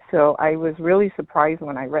wine. So I was really surprised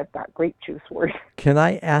when I read that grape juice word. Can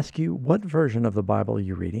I ask you, what version of the Bible are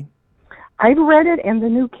you reading? I've read it in the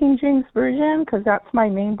New King James Version because that's my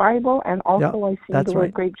main Bible, and also I see the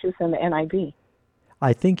word grape juice in the NIV.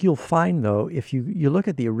 I think you'll find, though, if you look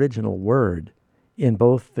at the original word in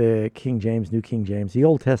both the King James, New King James, the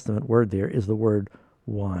Old Testament word there is the word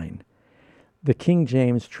wine. The King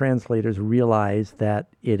James translators realize that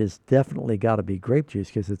it has definitely got to be grape juice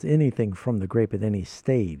because it's anything from the grape at any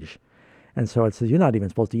stage. And so it says you're not even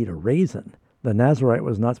supposed to eat a raisin. The Nazarite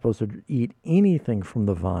was not supposed to eat anything from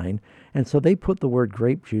the vine. And so they put the word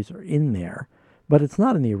grape juice in there, but it's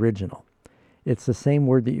not in the original. It's the same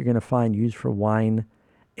word that you're going to find used for wine.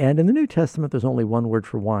 And in the New Testament, there's only one word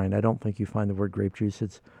for wine. I don't think you find the word grape juice.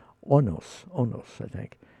 It's onos, I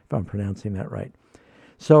think, if I'm pronouncing that right.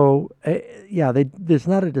 So, there's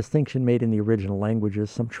not a distinction made in the original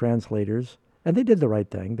languages. Some translators, and they did the right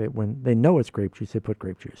thing. When they know it's grape juice, they put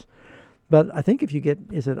grape juice. But I think if you get,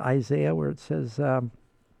 is it Isaiah where it says,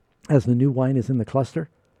 as the new wine is in the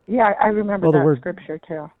cluster? Yeah, I remember that scripture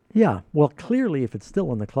too. Yeah, well, clearly if it's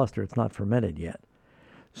still in the cluster, it's not fermented yet.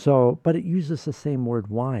 So, but it uses the same word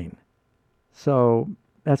wine. So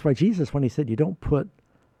that's why Jesus, when he said you don't put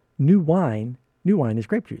new wine is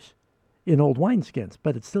grape juice in old wineskins,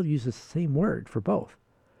 but it still uses the same word for both.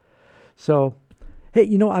 So, hey,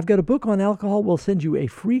 I've got a book on alcohol. We'll send you a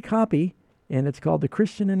free copy, and it's called The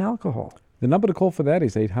Christian in Alcohol. The number to call for that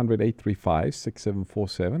is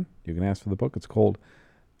 800-835-6747. You can ask for the book. It's called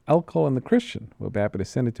Alcohol and the Christian. We'll be happy to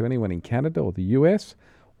send it to anyone in Canada or the U.S.,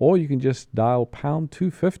 or you can just dial pound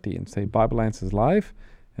 250 and say Bible Answers Live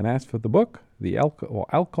and ask for the book, the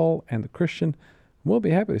Alcohol and the Christian. We'll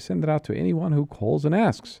be happy to send it out to anyone who calls and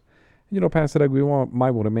asks. Pastor Doug,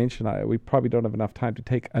 might want to mention, we probably don't have enough time to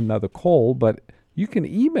take another call, but you can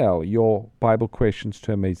email your Bible questions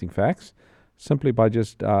to Amazing Facts simply by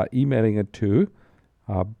just emailing it to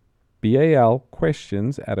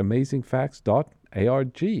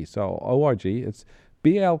balquestions@amazingfacts.org. So org, it's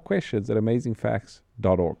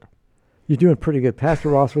balquestions@amazingfacts.org. You're doing pretty good. Pastor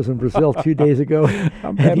Ross was in Brazil 2 days ago,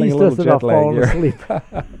 I'm and he's just about falling here. asleep.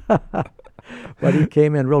 But he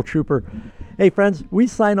came in, real trooper. Hey, friends, we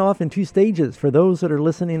sign off in 2 stages. For those that are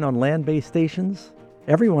listening on land-based stations,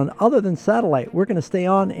 everyone other than satellite, we're going to stay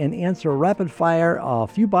on and answer rapid fire a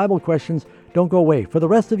few Bible questions. Don't go away. For the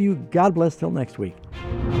rest of you, God bless till next week.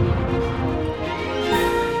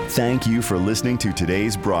 Thank you for listening to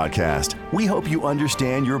today's broadcast. We hope you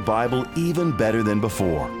understand your Bible even better than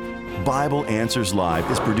before. Bible Answers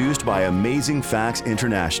Live is produced by Amazing Facts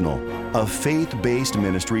International, a faith-based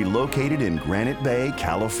ministry located in Granite Bay,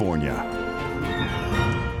 California.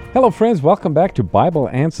 Hello, friends. Welcome back to Bible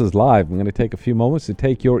Answers Live. I'm going to take a few moments to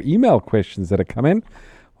take your email questions that have come in.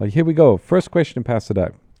 Well, here we go. First question, Pastor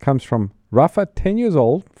Doug, comes from Rafa, 10 years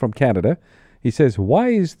old, from Canada. He says, why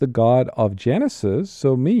is the God of Genesis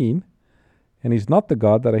so mean, and he's not the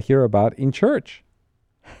God that I hear about in church?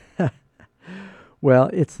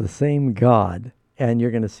 Well, it's the same God, and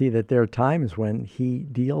you're going to see that there are times when he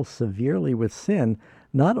deals severely with sin,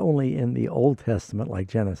 not only in the Old Testament, like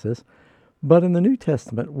Genesis, but in the New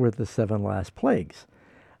Testament with the 7 last plagues.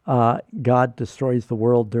 God destroys the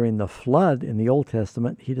world during the flood in the Old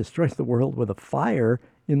Testament. He destroys the world with a fire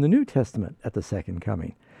in the New Testament at the second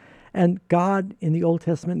coming. And God in the Old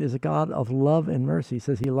Testament is a God of love and mercy. He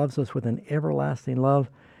says he loves us with an everlasting love.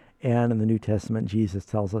 And in the New Testament, Jesus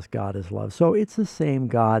tells us God is love. So it's the same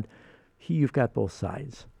God. You've got both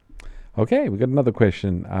sides. Okay, we got another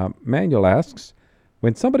question. Manuel asks,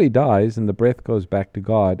 when somebody dies and the breath goes back to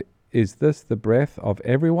God, is this the breath of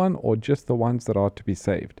everyone or just the ones that are to be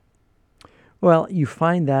saved? Well, you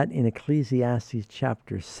find that in Ecclesiastes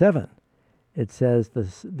chapter 7. It says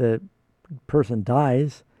the person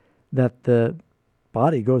dies, that the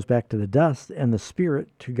body goes back to the dust and the spirit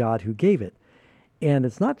to God who gave it. And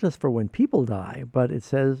it's not just for when people die, but it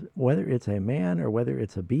says whether it's a man or whether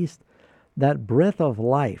it's a beast, that breath of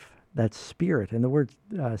life, that spirit, and the word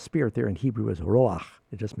spirit there in Hebrew is roach.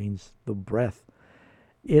 It just means the breath.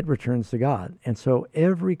 It returns to God. And so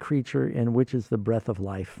every creature in which is the breath of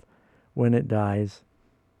life, when it dies,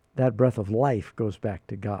 that breath of life goes back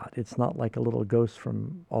to God. It's not like a little ghost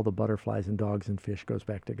from all the butterflies and dogs and fish goes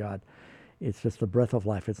back to God. It's just the breath of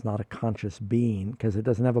life. It's not a conscious being because it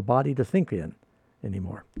doesn't have a body to think in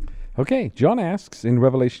anymore. Okay, John asks in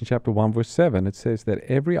Revelation chapter 1, verse 7, it says that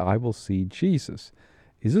every eye will see Jesus.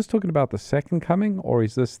 Is this talking about the second coming, or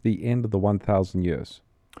is this the end of the 1,000 years?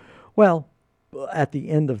 Well, at the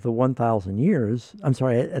end of the 1,000 years,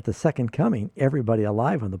 at the second coming, everybody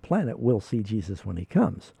alive on the planet will see Jesus when he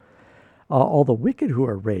comes. All the wicked who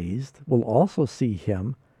are raised will also see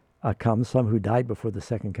him come. Some who died before the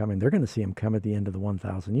second coming, they're going to see him come at the end of the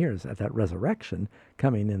 1,000 years, at that resurrection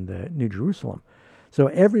coming in the New Jerusalem. So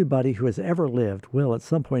everybody who has ever lived will, at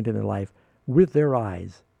some point in their life, with their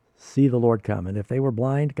eyes, see the Lord come. And if they were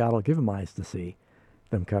blind, God will give them eyes to see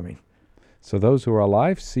them coming. So those who are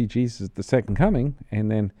alive see Jesus at the second coming, and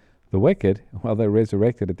then the wicked, well, they're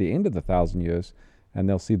resurrected at the end of the 1,000 years, and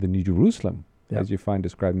they'll see the New Jerusalem, as you find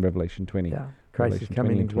described in Revelation 20. Yeah, Christ Revelation is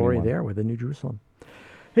coming in glory 21. there with the New Jerusalem.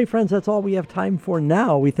 Hey, friends, that's all we have time for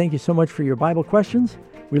now. We thank you so much for your Bible questions.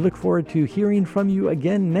 We look forward to hearing from you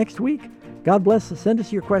again next week. God bless. Send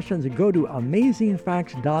us your questions and go to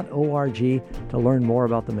amazingfacts.org to learn more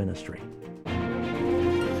about the ministry.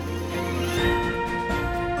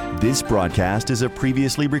 This broadcast is a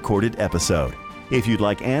previously recorded episode. If you'd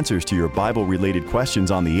like answers to your Bible-related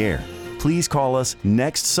questions on the air, please call us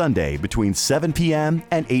next Sunday between 7 p.m.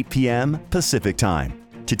 and 8 p.m. Pacific Time.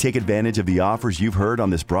 To take advantage of the offers you've heard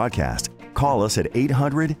on this broadcast, call us at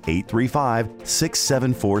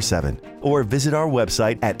 800-835-6747 or visit our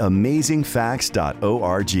website at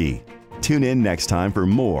amazingfacts.org. Tune in next time for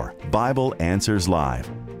more Bible Answers Live.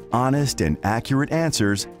 Honest and accurate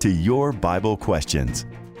answers to your Bible questions.